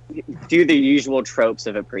do the usual tropes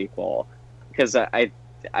of a prequel, because I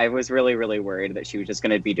was really, really worried that she was just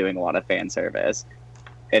going to be doing a lot of fan service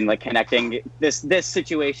and like connecting this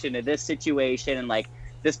situation to this situation, and like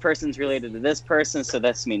this person's related to this person, so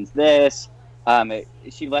this means this.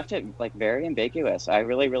 She left it like very ambiguous. I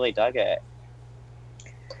really, really dug it.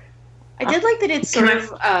 I did like that it's sort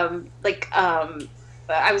of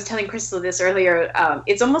I was telling Crystal this earlier.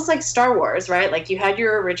 It's almost like Star Wars, right? Like you had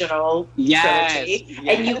your original trilogy,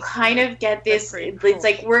 and you kind of get this. It's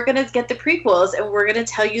like we're gonna get the prequels, and we're gonna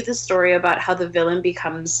tell you the story about how the villain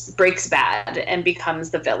breaks bad and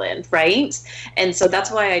becomes the villain, right? And so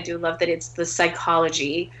that's why I do love that it's the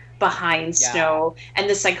psychology behind Snow and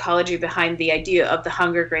the psychology behind the idea of the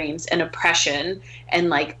Hunger Games and oppression, and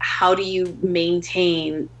like how do you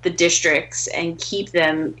maintain the districts and keep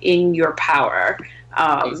them in your power.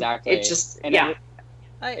 Exactly. It just And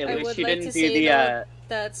I least would she like didn't to do say the, though,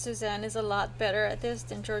 that Suzanne is a lot better at this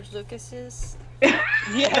than George Lucas is.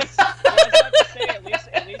 Yes. I was about to say, at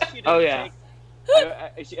least she didn't Oh, yeah.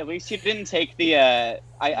 at least she didn't take the.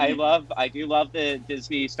 I do love the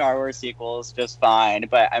Disney Star Wars sequels just fine,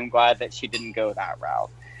 but I'm glad that she didn't go that route.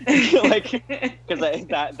 Like, because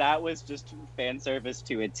that was just fan service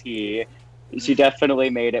to a T. She definitely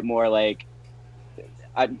made it more like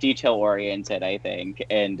detail oriented, I think,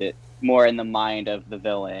 and more in the mind of the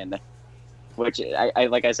villain. Which I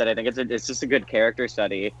like I said, I think it's just a good character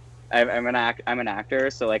study. I'm an actor,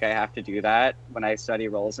 so like I have to do that when I study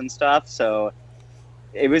roles and stuff. So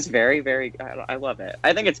it was very, very. I love it.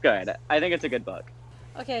 I think it's good. I think it's a good book.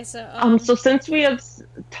 Okay, so So since we have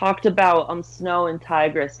talked about Snow and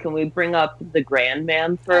Tigress, can we bring up the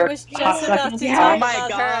Grandmam I for was a just hot about second? to Yeah. talk Oh my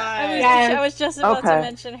about her. God. I was just about to Okay.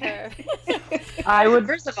 mention her. I would,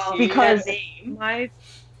 First of all, because that name. my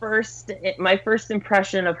first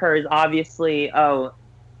impression of her is obviously no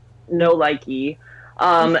likey.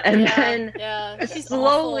 And Yeah, then yeah, she's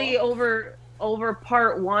slowly awful. over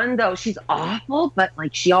part one, though, she's awful, but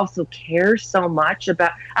like she also cares so much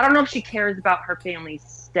about. I don't know if she cares about her family's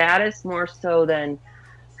status more so than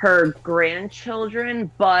her grandchildren,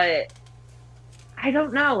 but I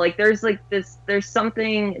don't know. Like there's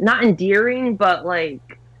something not endearing, but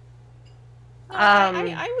like No,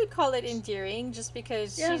 I would call it endearing just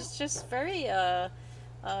because Yeah. she's just very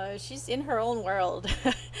she's in her own world.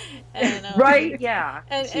 and right, yeah.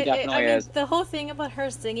 She I definitely mean is. the whole thing about her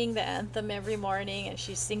singing the anthem every morning and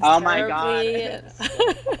she sings Oh my god. terribly.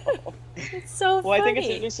 It's so Well, I think it's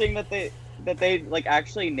funny. interesting that they like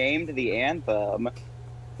actually named the anthem.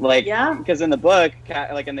 Like, Yeah. because in the book,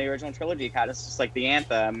 like in the original trilogy, Katniss is just like the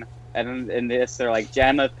anthem, and in this they're like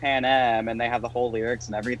Gem of Panem, and they have the whole lyrics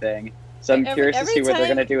and everything. So I'm curious to every see what they're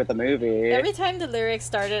time- gonna do with the movie. Every time the lyrics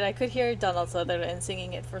started, I could hear Donald Sutherland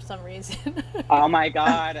singing it for some reason. Oh my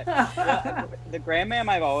god! Well, the grandmam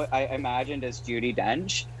I imagined is Judi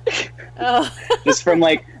Dench, Oh. just from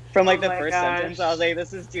like Oh the my first gosh. sentence. I was like,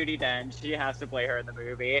 this is Judi Dench. She has to play her in the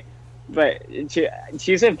movie. But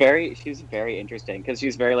she's very interesting because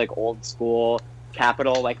she's very like old school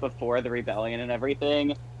capital, like before the rebellion and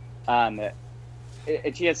everything. And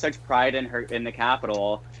she has such pride in the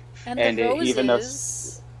capital. And And the roses. even though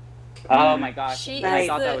oh my gosh, She I is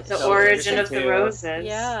thought that was The so origin interesting, of the too. roses.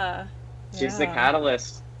 Yeah. She's the Yeah.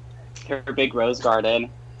 catalyst. Her big rose garden.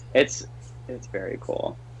 It's very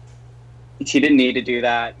cool. She didn't need to do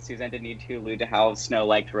that. Suzanne didn't need to allude to how Snow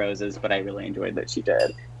liked roses, but I really enjoyed that she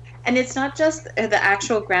did. And it's not just the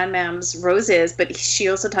actual grandmam's roses, but she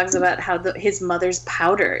also talks about how his mother's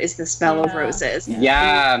powder is the smell of Yeah. roses.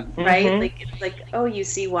 Yeah. Right? Mhm. Like it's like, oh, you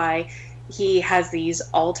see why he has these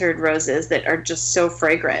altered roses that are just so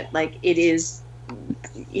fragrant. Like it is,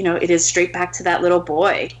 it is straight back to that little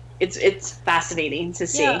boy. It's fascinating to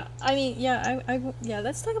see. Yeah, I mean, yeah.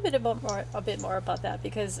 Let's talk a bit more about that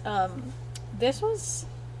because this was.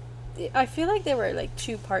 I feel like there were like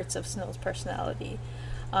two parts of Snow's personality.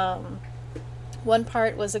 One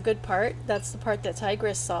part was a good part. That's the part that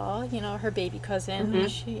Tigress saw. Her baby cousin.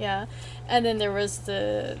 Mhm. And then there was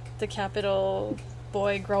the capital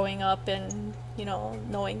boy growing up and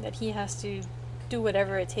knowing that he has to do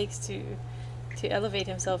whatever it takes to elevate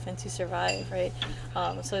himself and to survive, right?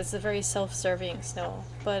 So it's a very self-serving Snow,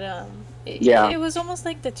 but it was almost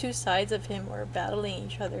like the two sides of him were battling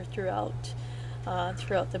each other throughout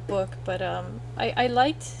the book. But I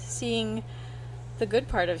liked seeing the good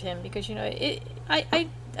part of him because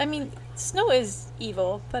I mean Snow is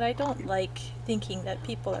evil, but I don't like thinking that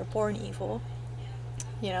people are born evil,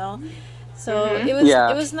 So Mhm.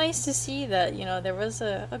 it was nice to see that there was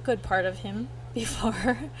a good part of him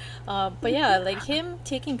before, but yeah, like him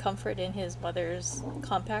taking comfort in his mother's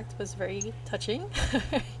compact was very touching,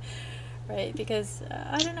 right? Because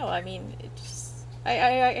I don't know. I mean,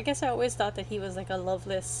 I guess I always thought that he was like a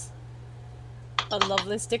loveless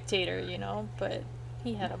dictator, but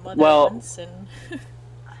he had a mother once, and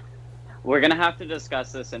We're gonna have to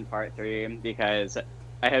discuss this in part 3 because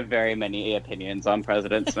I have very many opinions on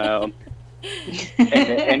President Snow.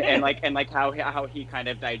 and like how he kind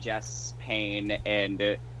of digests pain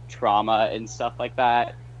and trauma and stuff like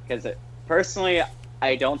that. Because personally,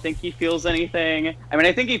 I don't think he feels anything. I mean,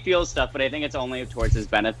 I think he feels stuff, but I think it's only towards his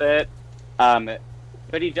benefit.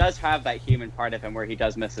 But he does have that human part of him where he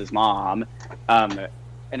does miss his mom.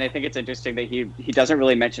 And I think it's interesting that he doesn't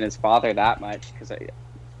really mention his father that much because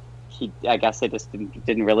I guess they just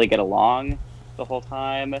didn't really get along the whole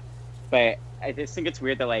time. But I just think it's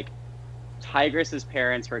weird that like Tigress's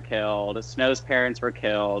parents were killed, Snow's parents were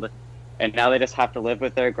killed, and now they just have to live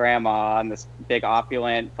with their grandma in this big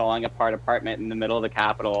opulent falling apart apartment in the middle of the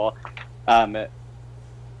capital.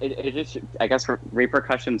 It just, I guess,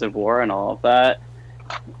 repercussions of war and all of that.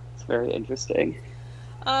 It's very interesting.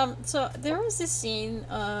 So there was this scene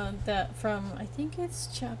that from I think it's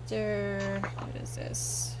chapter, what is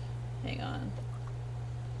this? Hang on.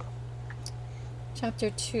 Chapter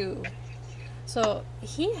 2. So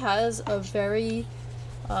he has a very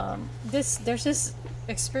there's this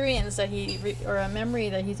experience that or a memory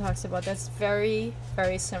that he talks about that's very,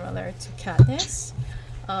 very similar to Katniss.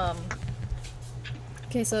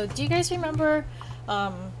 Okay, so do you guys remember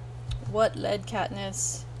what led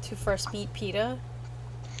Katniss to first meet Peeta?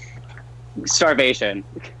 Starvation.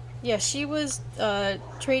 Yeah, she was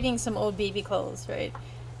trading some old baby clothes, right?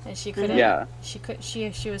 And she couldn't. Yeah. She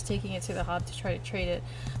was taking it to the hub to try to trade it,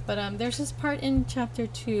 but there's this part in chapter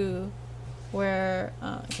 2 where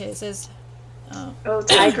it says. Oh,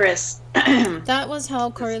 Tigress. That was how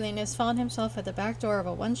Coriolanus found himself at the back door of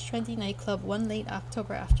a once trendy nightclub one late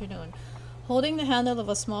October afternoon. holding the handle of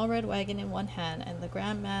a small red wagon in one hand and the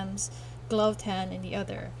grand man's gloved hand in the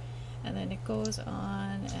other. And then it goes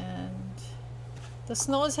on, and the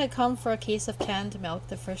Snows had come for a case of canned milk,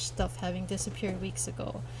 the fresh stuff having disappeared weeks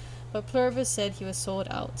ago. But Pluribus said he was sold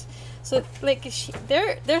out. So, like,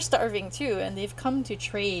 they're starving too, and they've come to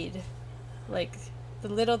trade, like, the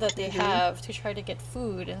little that they have to try to get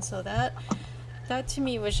food. And so that to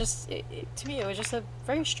me was just, it was just a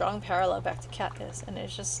very strong parallel back to Katniss. And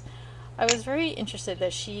it's just, I was very interested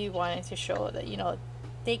that she wanted to show that, you know,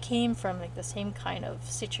 they came from, like, the same kind of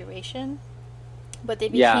situation, but they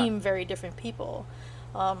became very different people.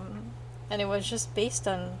 And it was just based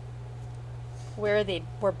on where they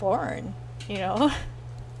were born, you know?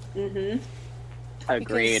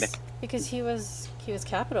 Agreed. Because he was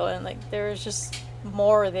capital, and, like, there was just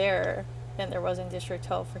more there than there was in District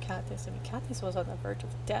 12 for Katniss. I mean, Katniss was on the verge of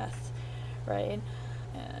death, right?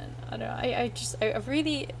 And I don't know, I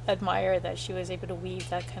really admire that she was able to weave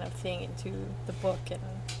that kind of thing into the book and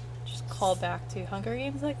just call back to Hunger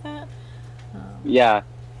Games like that. Yeah.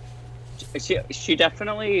 She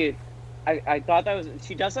definitely, I thought that was,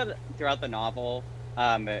 she does that throughout the novel.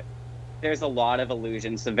 There's a lot of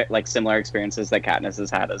allusions to, like, similar experiences that Katniss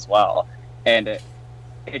has had as well. And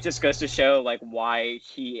it just goes to show, like, why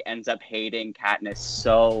he ends up hating Katniss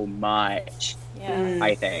so much. Yeah.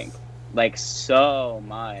 I think. Like, so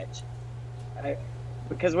much.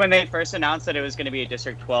 Because when they first announced that it was going to be a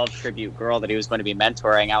District 12 tribute girl that he was going to be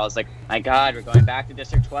mentoring, I was like, my God, we're going back to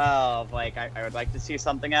District 12. Like, I would like to see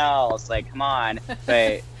something else. Like, come on.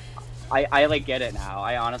 But I like, get it now.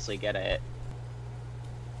 I honestly get it.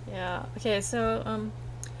 Yeah. Okay, so,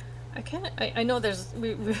 I know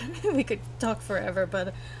we could talk forever,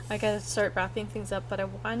 but I gotta start wrapping things up. But I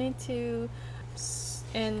wanted to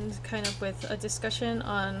end kind of with a discussion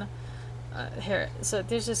on here. So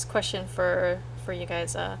there's this question for you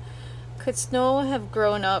guys. Could Snow have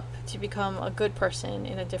grown up to become a good person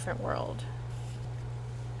in a different world?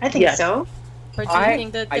 I think so. Or do you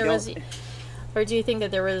think that there was, or do you think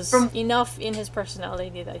that there was enough in his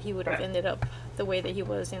personality that he would have ended up the way that he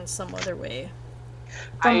was in some other way?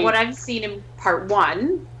 From what I've seen in part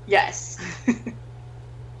 1, yes.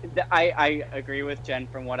 I agree with Jen.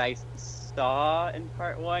 From what I saw in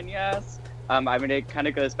part 1, yes. I mean, it kind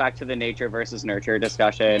of goes back to the nature versus nurture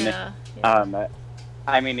discussion. Yeah.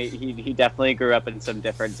 I mean, he definitely grew up in some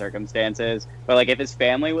different circumstances, but, like, if his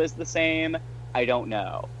family was the same, I don't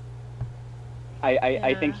know.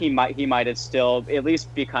 I think he might have still at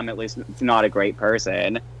least become not a great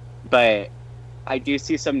person, but I do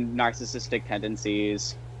see some narcissistic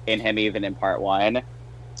tendencies in him even in part 1.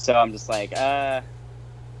 So I'm just like,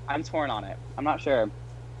 I'm torn on it. I'm not sure.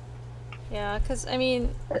 Yeah, because, I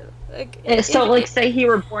mean... like, say he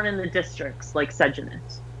were born in the districts, like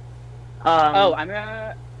Sejanus.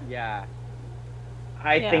 Yeah.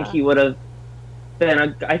 I think he would have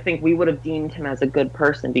been I think we would have deemed him as a good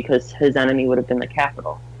person because his enemy would have been the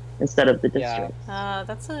capital instead of the district.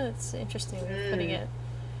 That's an interesting way of putting it.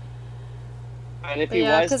 And if he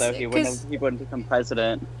was, though, he wouldn't become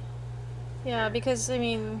president. Yeah, because, I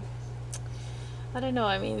mean, I don't know,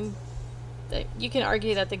 I mean, you can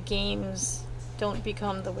argue that the games don't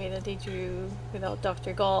become the way that they do without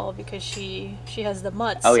Dr. Gall because she has the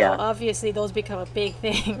mutts. Oh, yeah. So obviously those become a big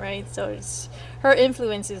thing, right? So her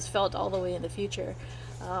influence is felt all the way in the future.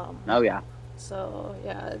 Oh, yeah. So,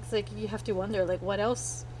 yeah, it's like you have to wonder, like, what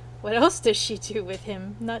else does she do with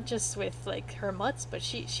him? Not just with, like, her mutts, but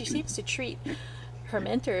she seems to treat her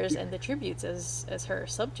mentors and the tributes as her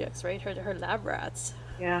subjects, right? Her lab rats.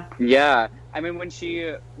 Yeah. Yeah. I mean,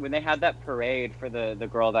 when they had that parade for the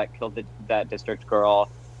girl that killed that district girl,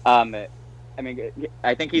 I mean,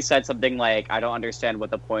 I think he said something like, I don't understand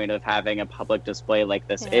what the point of having a public display like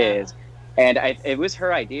this is. And it was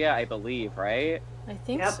her idea, I believe, right? I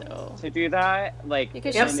think so. To do that, like,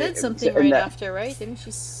 because she said something right after, right? Didn't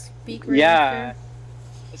she speak right after?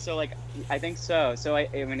 So, like, I think so. So I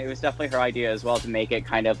mean, it was definitely her idea as well to make it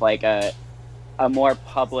kind of like a more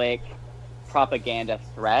public propaganda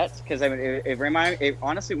threat. Because I mean, it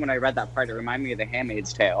honestly, when I read that part, it reminded me of The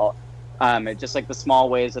Handmaid's Tale. Just like the small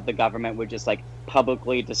ways that the government would just like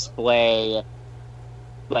publicly display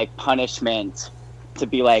like punishment to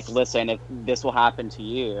be like, listen, if this will happen to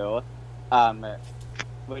you,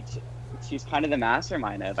 which she's kind of the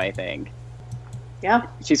mastermind of, I think. Yeah.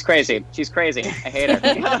 She's crazy. I hate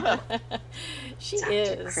her. She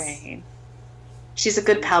is. She's a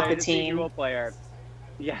good Palpatine. To see who will Palpatine. play her.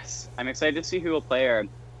 Yes, I'm excited to see who will play her.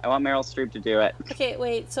 I want Meryl Streep to do it. Okay,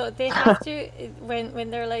 wait. So they have to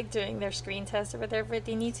when they're like doing their screen test or whatever,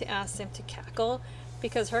 they need to ask them to cackle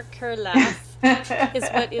because her laugh is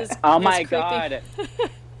what is. Oh my creeping. God.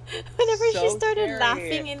 Whenever she So started scary.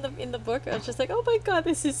 laughing in the book, I was just like, oh my god,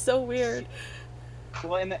 this is so weird.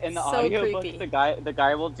 Well, in the So audiobook, creepy. the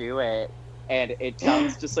guy will do it, and it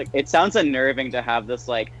sounds just like it sounds unnerving to have this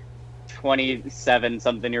like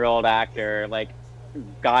 27-something-year-old actor, like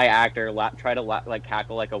guy actor, try to like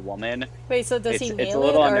cackle like a woman. Wait, so does he It's a nail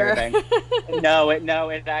little it, or? unnerving.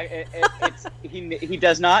 It's he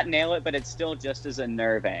does not nail it, but it's still just as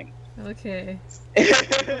unnerving. Okay.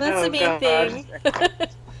 That's the main thing.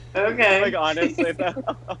 Okay. Like honestly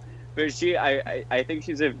though. But I think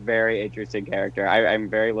she's a very interesting character. I'm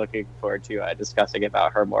very looking forward to discussing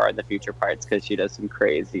about her more in the future parts because she does some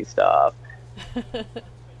crazy stuff.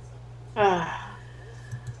 All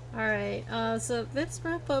right. So let's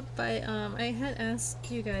wrap up by I had asked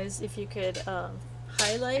you guys if you could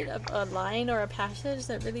highlight a line or a passage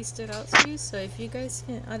that really stood out to you. So if you guys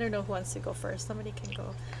can, I don't know who wants to go first. Somebody can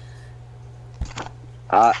go.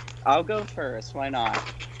 I'll go first. Why not?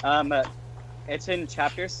 It's in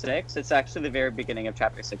chapter 6. It's actually the very beginning of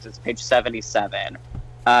chapter 6. It's page 77.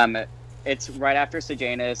 It's right after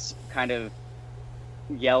Sejanus kind of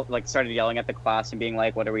started yelling at the class and being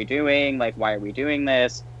like, "What are we doing? Like, why are we doing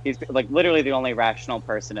this?" He's like literally the only rational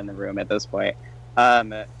person in the room at this point.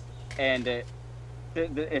 And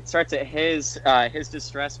it starts at his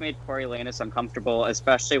distress made Coriolanus uncomfortable,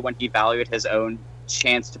 especially when he valued his own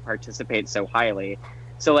chance to participate so highly.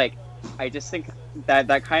 So like, I just think that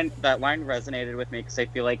line resonated with me because I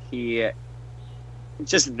feel like he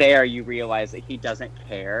just there you realize that he doesn't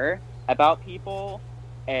care about people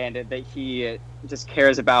and that he just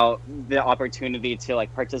cares about the opportunity to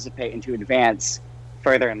like participate and to advance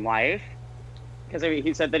further in life. Because I mean,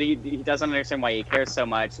 he said that he doesn't understand why he cares so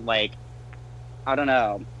much. Like, I don't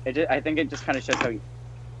know. I think it just kind of shows how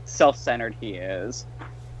self-centered he is.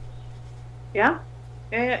 Yeah.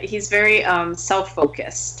 He's very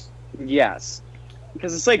self-focused. Yes,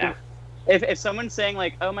 because it's like if someone's saying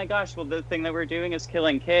like, "Oh my gosh, well the thing that we're doing is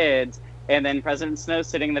killing kids," and then President Snow's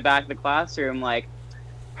sitting in the back of the classroom like,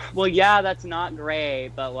 "Well, yeah, that's not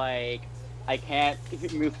great, but like I can't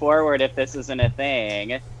move forward if this isn't a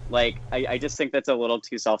thing." Like I just think that's a little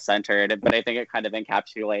too self-centered, but I think it kind of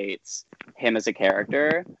encapsulates him as a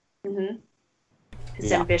character. Mm-hmm.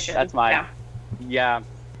 His ambition. That's mine. Yeah.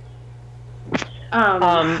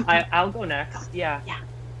 I'll go next. Yeah.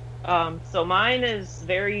 So mine is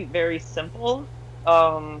very, very simple.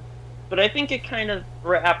 But I think it kind of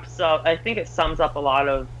wraps up, I think it sums up a lot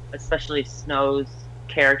of, especially Snow's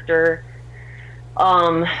character.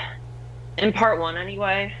 In part 1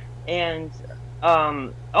 anyway. And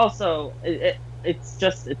also,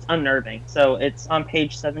 it's unnerving. So it's on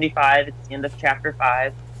page 75, it's the end of chapter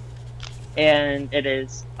 5. And it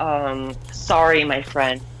is, "Sorry, my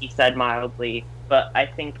friend," he said mildly, "but I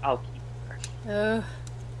think I'll keep her."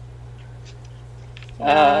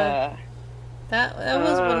 That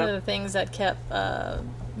was one of the things that kept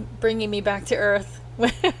bringing me back to Earth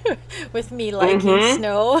with me liking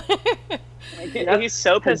Snow. He's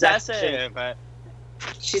so possessive.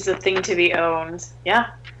 She's a thing to be owned.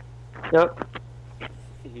 Yeah. Yep.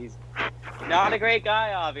 He's not a great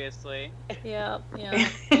guy, obviously. Yeah.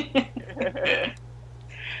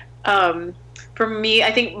 For me,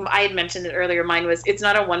 I think I had mentioned it earlier. Mine was it's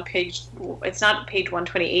not page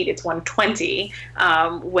 128. It's 120.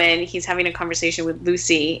 When he's having a conversation with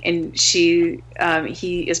Lucy, and he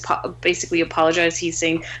is basically apologized. He's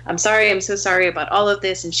saying, "I'm sorry. I'm so sorry about all of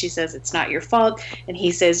this." And she says, "It's not your fault." And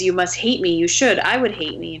he says, "You must hate me. You should. I would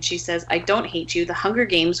hate me." And she says, "I don't hate you. The Hunger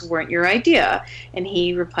Games weren't your idea." And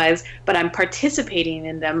he replies, "But I'm participating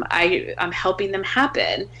in them. I'm helping them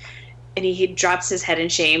happen." And he drops his head in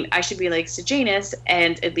shame. I should be like Sejanus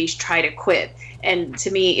and at least try to quit. And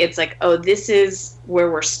to me, it's like, oh, this is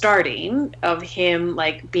where we're starting, of him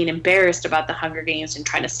like being embarrassed about the Hunger Games and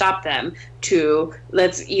trying to stop them, to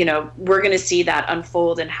we're going to see that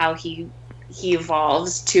unfold and how he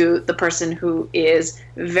evolves to the person who is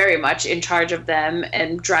very much in charge of them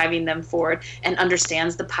and driving them forward and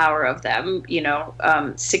understands the power of them,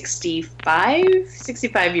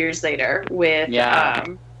 65 years later with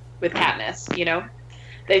Katniss,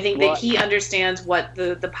 I think that he understands what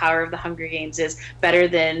the power of the Hunger Games is better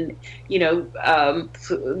than,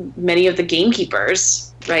 many of the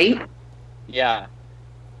gamekeepers, right? Yeah.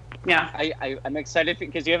 Yeah. I'm excited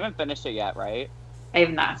because you haven't finished it yet, right? I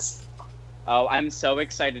have not. Oh, I'm so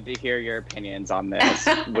excited to hear your opinions on this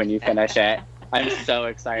when you finish it. I'm so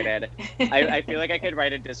excited. I feel like I could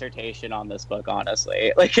write a dissertation on this book,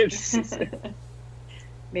 honestly. Like it's.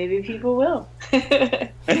 Maybe people will. I'm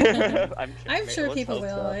sure people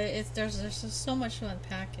will. So. There's just so much to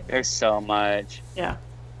unpack. There's so much. Yeah.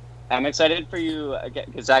 I'm excited for you,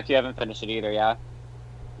 because Zach, you haven't finished it either, yeah?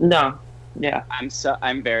 No. Yeah.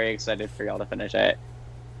 I'm very excited for y'all to finish it.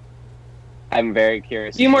 I'm very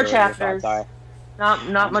curious. A few to more hear what your chapters. thoughts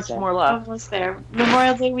Not much more left. Almost there.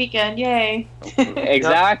 Memorial Day weekend, yay! are.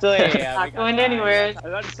 Exactly. Not going anywhere. I was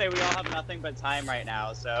about to say we all have nothing but time right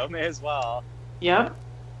now, so may as well. Yep.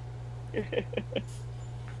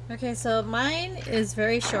 Okay, so mine is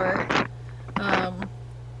very short.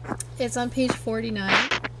 It's on page 49.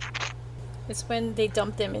 It's when they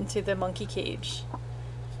dumped him into the monkey cage.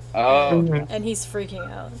 Oh. And he's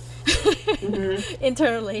freaking out. Mm-hmm.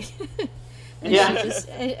 Internally.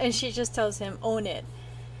 Yeah. She just tells him, own it.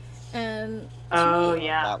 And Oh, me,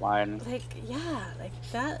 yeah. That line.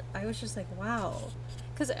 like that, I was just like, wow.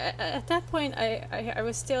 Because at that point, I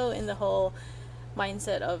was still in the whole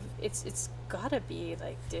mindset of it's gotta be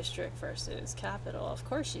like district versus capital. Of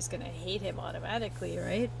course she's gonna hate him automatically,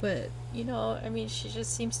 right? But I mean, she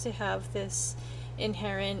just seems to have this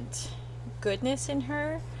inherent goodness in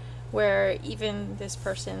her, where even this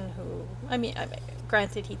person who, I mean,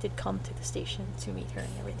 granted, he did come to the station to meet her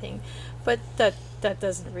and everything, but that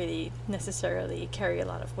doesn't really necessarily carry a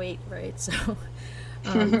lot of weight, right? So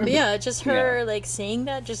but yeah, just her like saying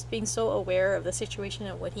that, just being so aware of the situation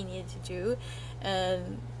and what he needed to do,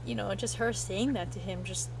 and just her saying that to him,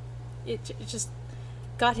 it just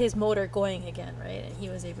got his motor going again, right? And he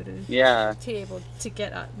was able to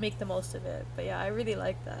get make the most of it. But yeah, I really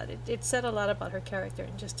like that. It said a lot about her character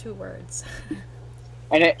in just 2 words.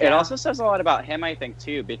 And it also says a lot about him, I think,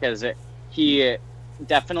 too, because he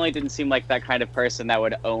definitely didn't seem like that kind of person that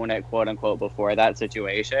would own it, quote unquote, before that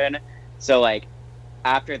situation. So like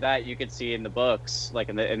after that, you could see in the books, like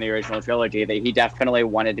in the original trilogy, that he definitely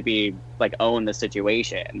wanted to be like own the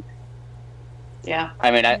situation. Yeah. I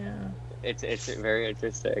mean, it's very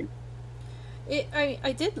interesting.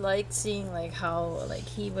 I did like seeing like how like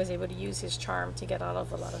he was able to use his charm to get out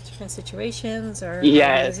of a lot of different situations, or he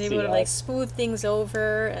was able to like smooth things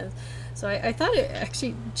over, and so I thought it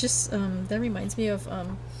actually just that reminds me of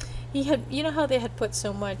he had, how they had put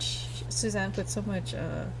so much, Suzanne put so much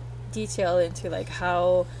detail into like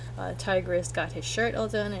how Tigress got his shirt all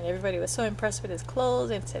done, and everybody was so impressed with his clothes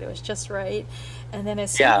and said it was just right, and then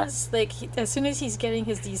as soon as he's getting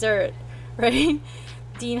his dessert, right,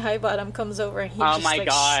 Dean Highbottom comes over and he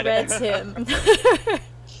shreds him.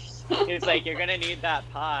 He's like, you're gonna need that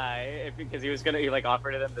pie, because he like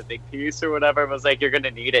offered him the big piece or whatever, and was like, you're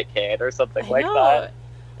gonna need it, kid, or something like that.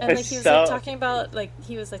 And like he was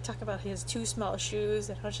like talking about his 2 small shoes,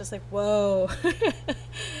 and I was just like, whoa.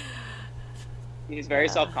 He's very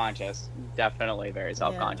self-conscious, definitely very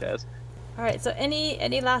self-conscious. All right, so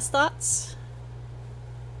any last thoughts?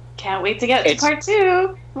 Can't wait to get to part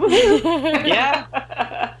 2.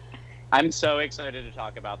 Yeah. I'm so excited to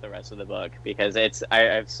talk about the rest of the book, because I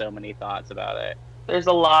have so many thoughts about it. There's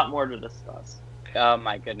a lot more to discuss. Oh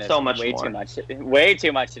my goodness. So much way more. too much. Way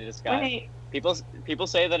too much to discuss. Wait. People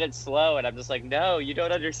say that it's slow, and I'm just like, no, you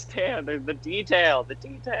don't understand. There's the detail.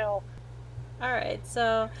 All right,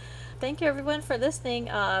 so thank you everyone for listening.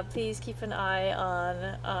 Please keep an eye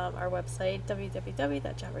on our website,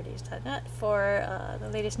 www.jabberdays.net, for the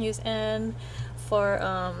latest news and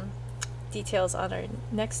for details on our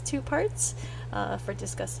next 2 parts for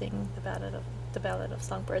discussing the Ballad of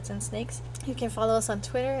Songbirds and Snakes. You can follow us on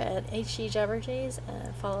Twitter at HGJabberJays,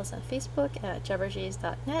 and follow us on Facebook at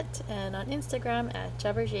jabberjays.net, and on Instagram at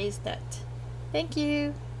jabberjaysnet. Thank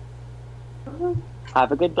you.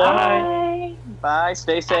 Have a good day. Bye. Bye.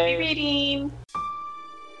 Stay safe. Happy reading.